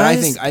 I know. I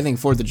think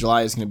 4th of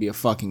July is going to be a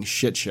fucking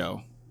shit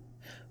show.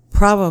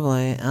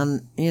 Probably.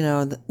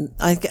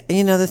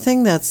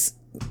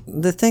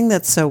 The thing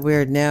that's so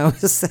weird now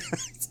is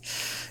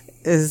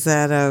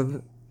that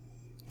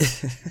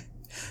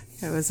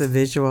that was a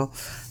visual.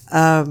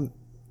 The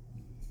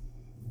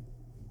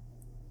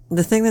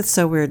thing that's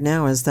so weird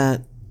now is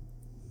that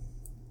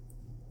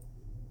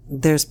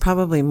there's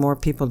probably more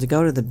people to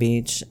go to the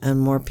beach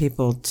and more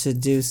people to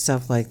do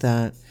stuff like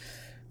that.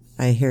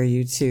 I hear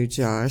you too,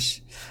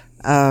 Josh.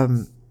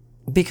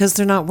 Because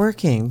they're not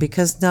working,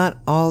 because not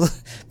all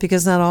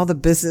the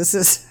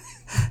businesses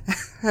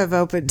have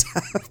opened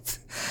up,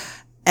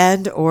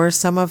 and or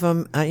some of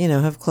them,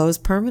 have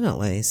closed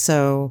permanently.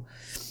 So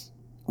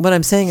what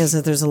I'm saying is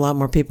that there's a lot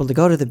more people to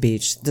go to the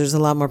beach. There's a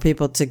lot more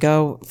people to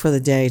go for the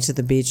day to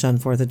the beach on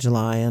 4th of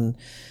July. And,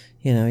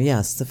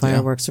 yes, the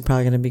fireworks are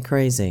probably going to be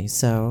crazy.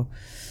 So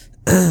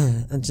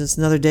just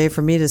another day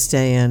for me to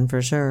stay in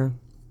for sure.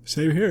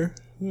 Same here.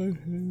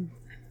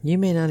 You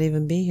may not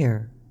even be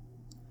here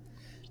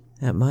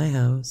at my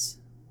house.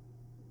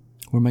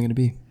 Where am I going to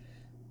be?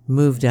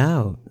 Moved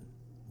out.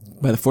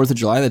 By the 4th of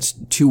July? That's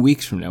 2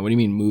 weeks from now. What do you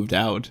mean moved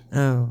out?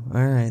 Oh,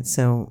 all right.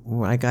 So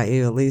I got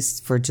you at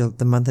least for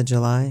the month of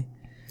July?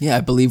 Yeah,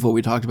 I believe what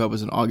we talked about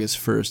was an August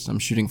 1st. I'm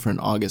shooting for an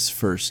August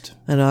 1st.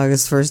 An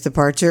August 1st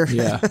departure?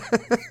 Yeah.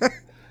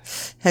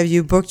 Have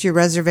you booked your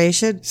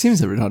reservation? Seems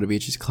that Redondo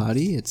Beach is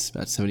cloudy. It's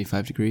about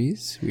 75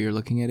 degrees. We are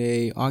looking at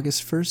a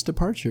August 1st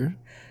departure.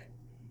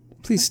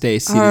 Please stay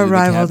seated Our in the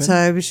cabin. arrival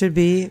time should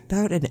be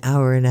about an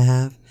hour and a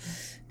half.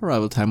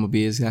 Arrival time will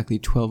be exactly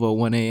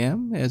 12:01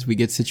 a.m. as we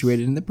get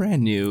situated in the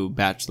brand new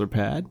bachelor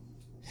pad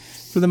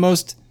for the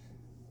most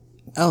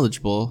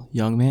eligible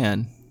young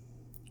man.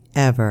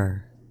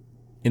 Ever.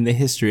 in the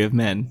history of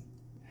men.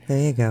 There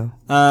you go.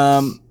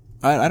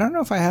 I don't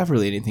know if I have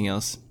really anything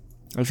else.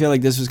 I feel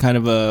like this was kind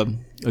of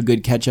a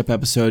good catch-up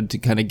episode to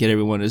kind of get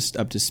everyone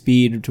up to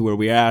speed to where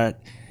we're at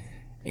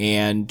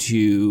and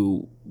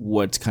to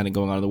what's kind of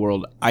going on in the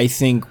world. I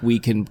think we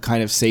can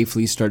kind of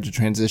safely start to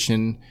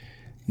transition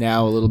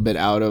now a little bit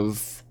out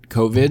of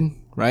COVID,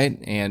 right?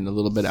 And a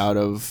little bit out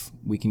of,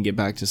 we can get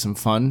back to some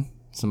fun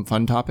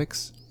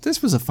topics.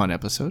 This was a fun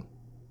episode.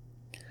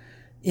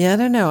 Yeah, I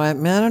don't know. I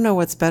don't know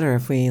what's better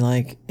if we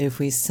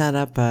set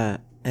up a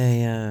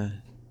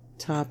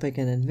topic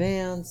in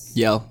advance.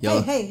 Yell.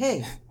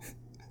 Hey.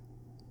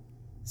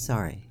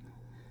 Sorry.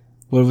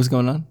 What was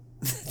going on?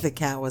 The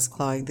cat was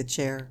clawing the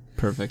chair.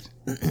 Perfect.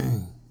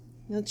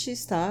 And she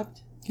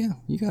stopped. Yeah,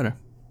 you got her.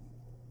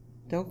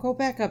 Don't go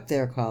back up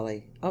there,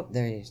 Collie. Oh,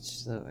 there you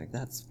go.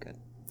 That's good.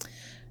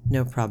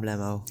 No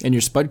problemo. And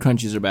your Spud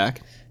Crunchies are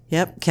back.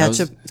 Yep,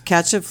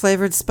 ketchup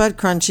flavored Spud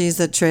Crunchies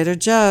at Trader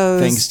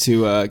Joe's. Thanks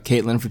to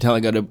Caitlin for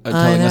telling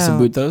us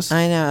about those.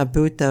 I know,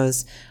 about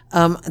those.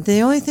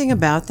 The only thing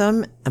about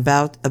them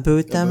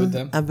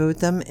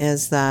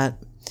is that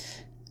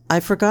I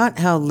forgot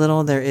how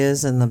little there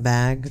is in the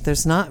bag.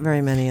 There's not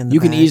very many in the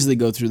bag. You can easily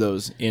go through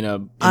those in a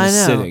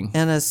sitting.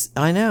 In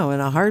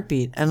a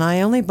heartbeat. And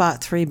I only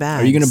bought 3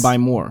 bags. Are you going to buy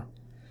more?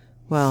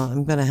 Well,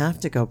 I'm going to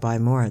have to go buy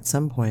more at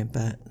some point,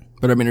 but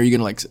I mean, are you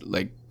going to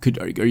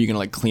are you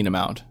going to clean them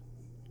out?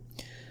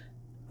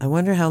 I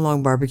wonder how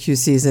long barbecue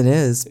season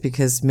is,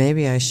 because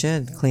maybe I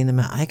should clean them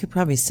out. I could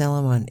probably sell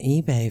them on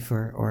eBay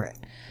for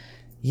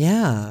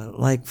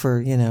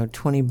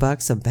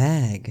 $20 a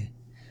bag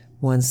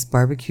once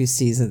barbecue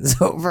season's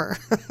over.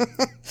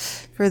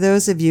 For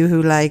those of you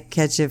who like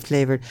ketchup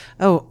flavored.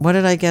 Oh, what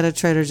did I get at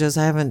Trader Joe's?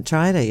 I haven't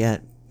tried it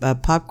yet.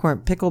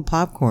 Pickled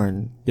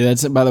popcorn. Yeah,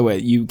 that's it. By the way,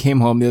 you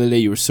came home the other day.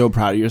 You were so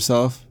proud of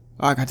yourself.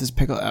 Oh, I got this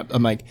pickle.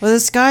 I'm like, well,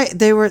 this guy,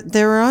 they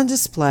were on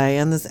display,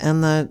 and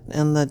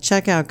the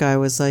checkout guy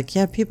was like,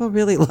 yeah, people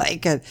really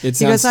like it. It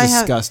sounds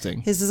disgusting.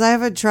 He says, I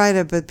haven't tried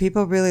it, but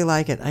people really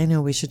like it. I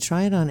know, we should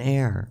try it on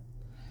air.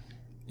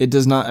 It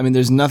does not. I mean,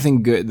 there's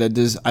nothing good that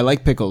does. I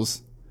like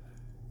pickles,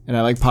 and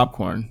I like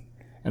popcorn,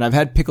 and I've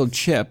had pickled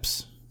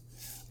chips,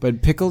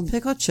 but pickled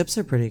chips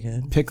are pretty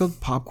good. Pickled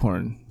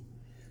popcorn.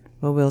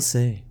 Well, we'll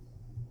see.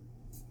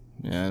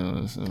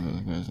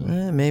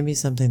 Yeah, maybe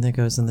something that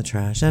goes in the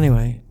trash.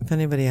 Anyway, if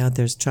anybody out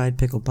there's tried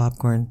pickled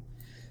popcorn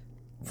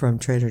from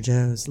Trader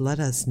Joe's, let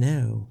us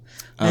know.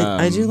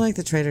 I do like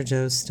the Trader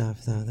Joe's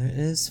stuff, though. It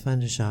is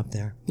fun to shop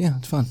there. Yeah,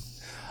 it's fun.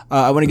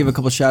 I want to give a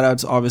couple shout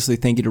outs. Obviously,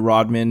 thank you to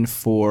Rodman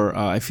for,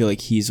 I feel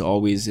like he's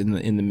always in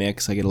the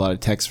mix. I get a lot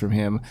of texts from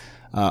him.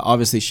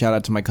 Obviously, shout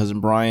out to my cousin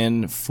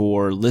Brian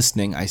for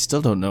listening. I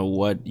still don't know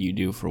what you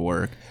do for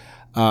work.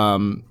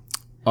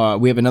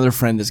 We have another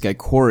friend, this guy,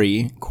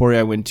 Corey. Corey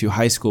I went to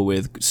high school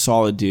with.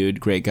 Solid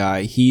dude, great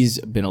guy. He's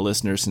been a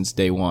listener since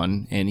day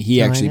one, and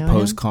he actually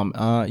posts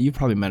you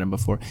probably met him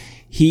before.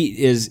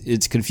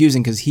 It's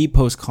confusing because he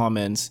posts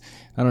comments.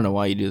 I don't know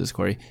why you do this,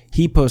 Corey.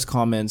 He posts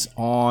comments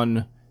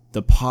on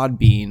the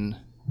Podbean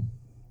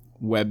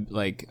web,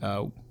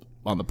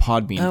 on the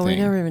Podbean thing. Oh, we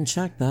never even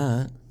checked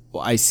that.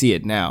 Well, I see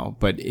it now,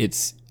 but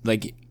it's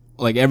like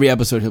every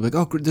episode he'll be like,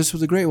 oh, this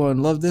was a great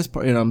one, love this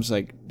part, and I'm just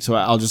like, so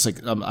I'll just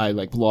I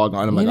log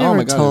on, I'm like, oh my god, you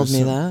never told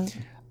me that.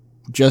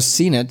 Just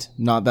seen it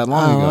not that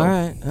long ago.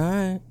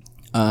 All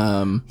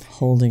right.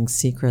 Holding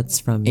secrets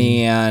from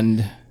me. And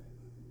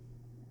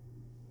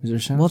is there a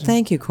shout? Well,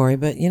 thank you, Corey,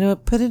 but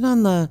put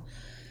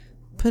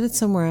it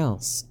somewhere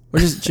else, or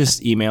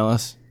just email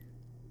us.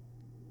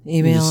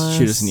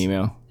 Shoot us an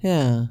email.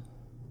 Yeah,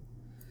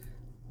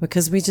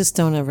 because we just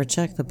don't ever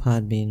check the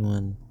Podbean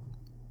one.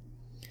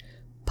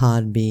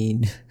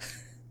 Podbean.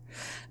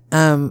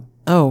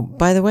 Oh,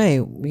 by the way,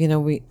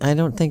 I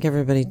don't think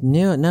everybody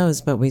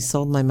knows, but we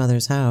sold my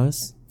mother's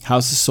house.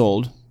 House is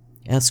sold.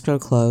 Escrow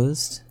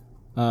closed.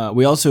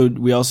 We also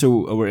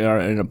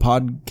are in a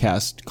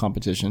podcast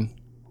competition.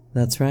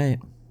 That's right.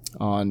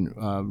 On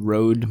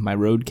my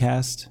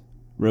Roadcast.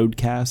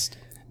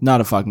 Not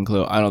a fucking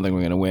clue. I don't think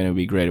we're gonna win. It would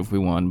be great if we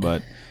won,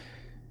 but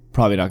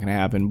probably not gonna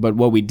happen. But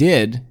what we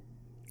did,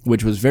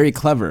 which was very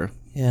clever,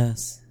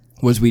 yes,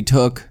 was we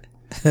took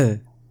the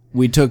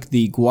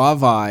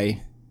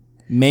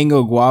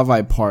mango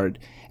guava part,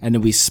 and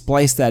then we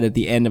spliced that at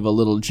the end of a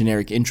little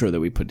generic intro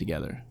that we put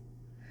together.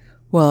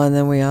 Well, and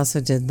then we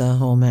also did the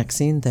whole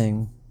Maxine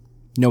thing.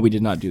 No, we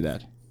did not do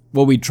that.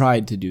 Well, we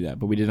tried to do that,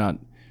 but we did not.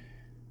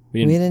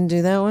 We didn't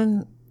do that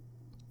one?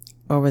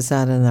 Or was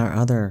that in our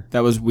other?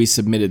 We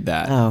submitted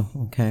that. Oh,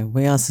 okay.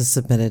 We also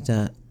submitted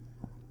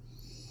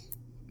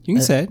you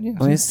can say it, yeah.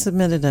 We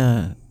submitted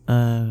I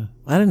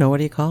don't know, what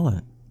do you call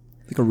it?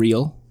 Like a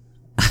reel?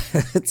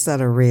 It's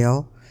not a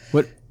reel.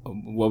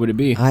 What would it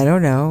be? I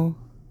don't know.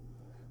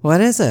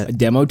 What is it? A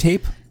demo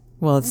tape?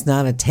 Well, it's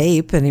not a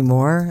tape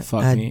anymore.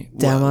 Fuck me.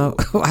 Demo.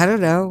 I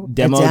don't know.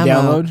 Demo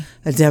download?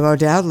 A demo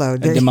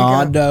download. A demo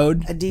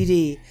download? A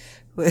DD.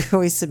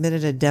 We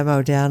submitted a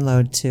demo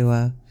download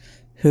to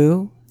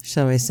who,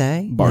 shall we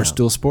say?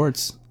 Barstool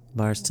Sports.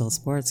 Barstool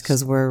Sports,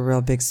 because we're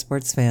real big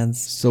sports fans.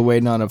 Still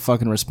waiting on a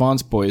fucking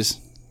response, boys.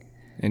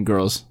 and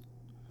girls.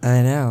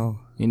 I know.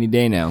 Any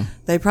day now.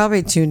 They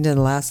probably tuned in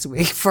last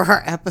week for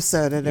our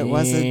episode and it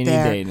wasn't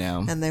there. Any day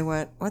now. And they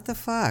went, what the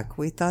fuck?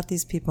 We thought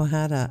these people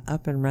had a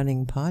up and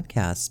running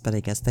podcast, but I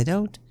guess they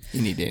don't.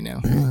 Any day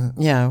now.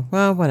 Yeah,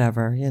 well,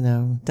 whatever.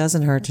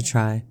 Doesn't hurt to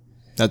try.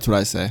 That's what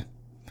I say.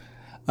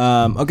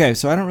 Okay,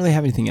 so I don't really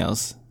have anything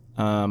else.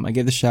 I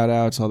gave the shout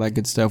outs, all that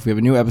good stuff. We have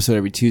a new episode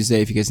every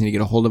Tuesday. If you guys need to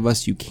get a hold of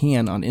us, you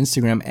can on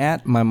Instagram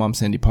at My Mom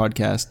Sandy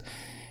Podcast.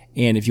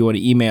 And if you want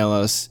to email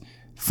us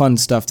fun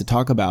stuff to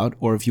talk about,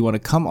 or if you want to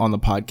come on the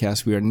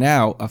podcast, we are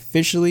now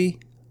officially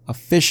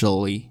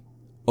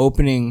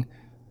opening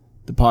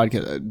the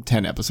podcast.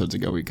 10 episodes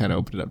ago, we kind of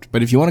opened it up.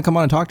 But if you want to come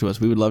on and talk to us,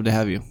 we would love to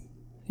have you.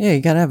 Yeah,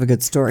 you got to have a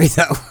good story,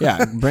 though.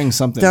 Yeah, bring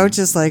something. Don't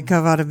just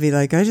come out and be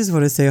like, I just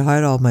want to say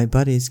hi to all my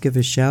buddies, give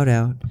a shout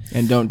out.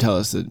 And don't tell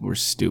us that we're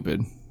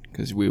stupid,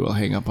 because we will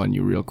hang up on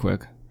you real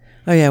quick.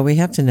 Oh, yeah, we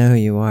have to know who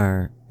you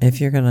are.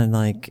 If you're going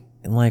to,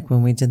 like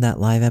when we did that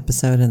live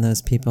episode and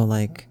those people,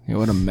 yeah,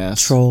 what a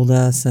mess. Trolled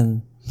us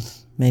and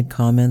made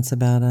comments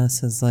about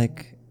us, is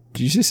like...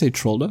 Did you just say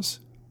trolled us?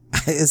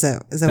 Is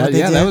that what they did?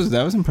 Yeah,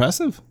 that was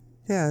impressive.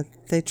 Yeah,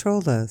 they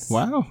trolled us.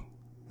 Wow.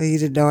 You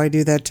didn't know I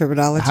do that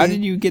terminology? How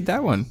did you get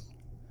that one?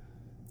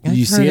 Did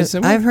you see it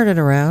somewhere? I've heard it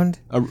around.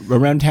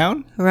 Around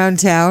town? Around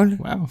town.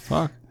 Wow,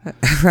 fuck.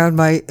 Around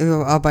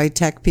all my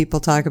tech people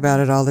talk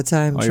about it all the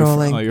time,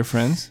 trolling. All your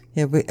friends?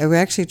 Yeah, we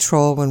actually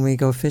troll when we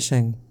go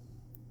fishing.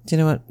 Do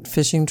you know what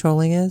fishing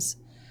trolling is?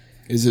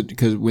 Is it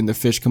because when the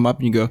fish come up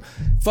and you go,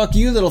 fuck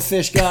you, little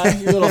fish guy,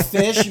 you little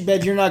fish, you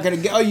bet you're not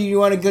going to go, you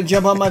want to go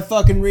jump on my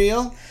fucking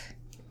reel?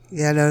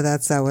 Yeah, no,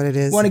 that's not what it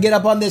is. Want to get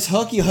up on this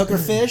hook, you hooker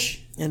fish?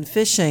 In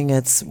fishing,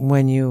 it's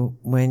when you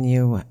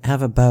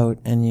have a boat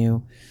and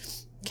you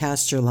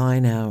cast your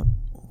line out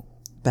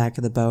back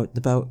of the boat.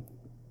 The boat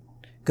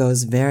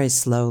goes very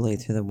slowly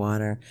through the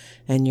water,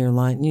 and you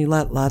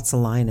let lots of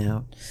line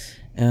out,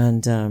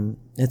 and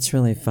it's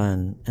really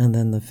fun. And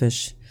then the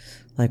fish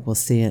will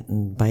see it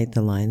and bite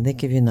the line. They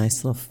give you a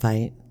nice little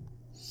fight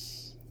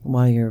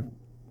while you're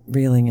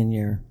reeling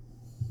in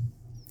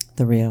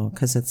the reel,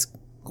 because it's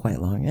quite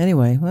long.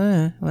 Anyway,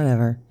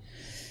 whatever.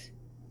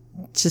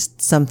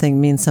 Just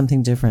means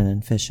something different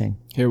in fishing.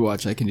 Here,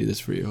 watch. I can do this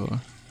for you. Hold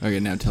on. Okay,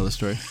 now tell the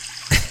story.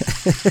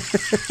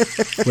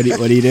 What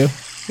do you do?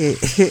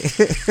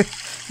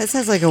 That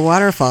sounds like a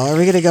waterfall. Are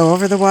we going to go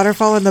over the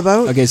waterfall in the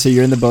boat? Okay, so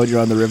you're in the boat.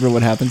 You're on the river.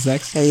 What happens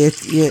next?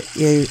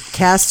 You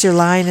cast your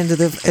line into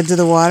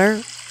the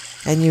water,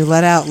 and you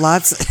let out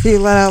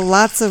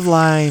lots of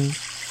line,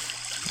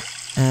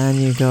 and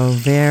you go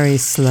very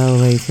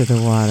slowly through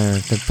the water,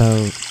 the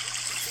boat,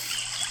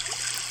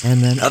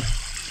 and then up.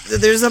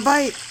 There's a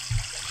bite.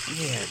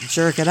 You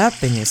jerk it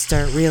up and you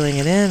start reeling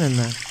it in, and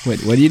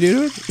wait, what do you do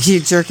to it? You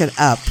jerk it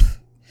up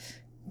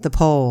the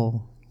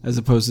pole as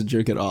opposed to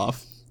jerk it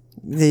off.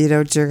 You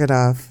don't jerk it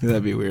off.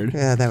 That'd be weird.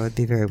 Yeah, that would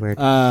be very weird.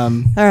 All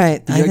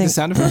right, did you like the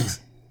sound effects?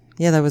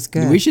 Yeah, that was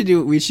good. We should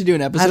do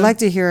an episode. I'd like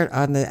to hear it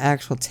on the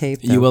actual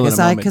tape, though, you will in a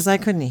moment, because I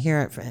couldn't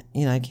hear it.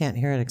 I can't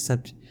hear it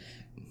except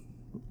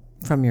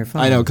from your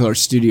phone. I know, because our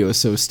studio is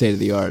so state of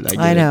the art.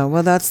 I know.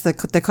 Well, that's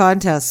the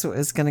contest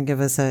is going to give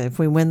us if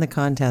we win the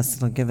contest,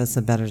 it'll give us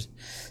a better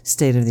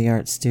state of the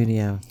art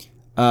studio.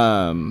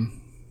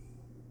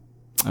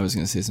 I was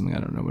going to say something. I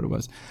don't know what it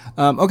was.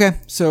 Okay,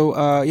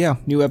 so yeah,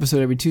 new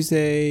episode every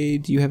Tuesday.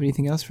 Do you have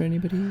anything else for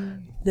anybody?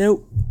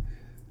 Nope.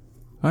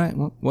 All right.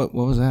 What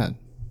was that?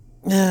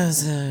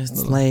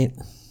 It's late.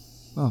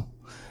 Oh.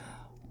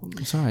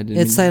 I'm sorry.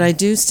 It's late. I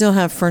do still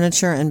have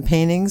furniture and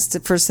paintings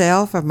for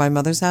sale from my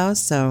mother's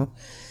house, so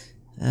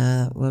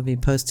we'll be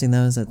posting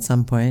those at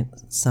some point,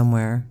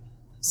 somewhere,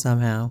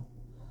 somehow.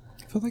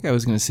 I felt like I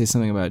was going to say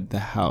something about the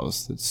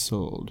house that's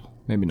sold.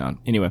 Maybe not.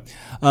 Anyway.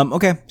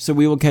 Okay, so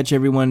we will catch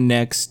everyone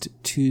next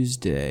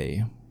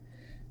Tuesday.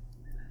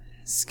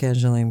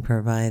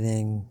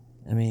 Provided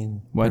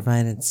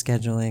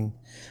scheduling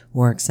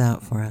works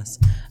out for us.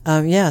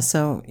 Yeah,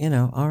 so,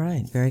 all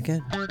right. Very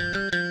good.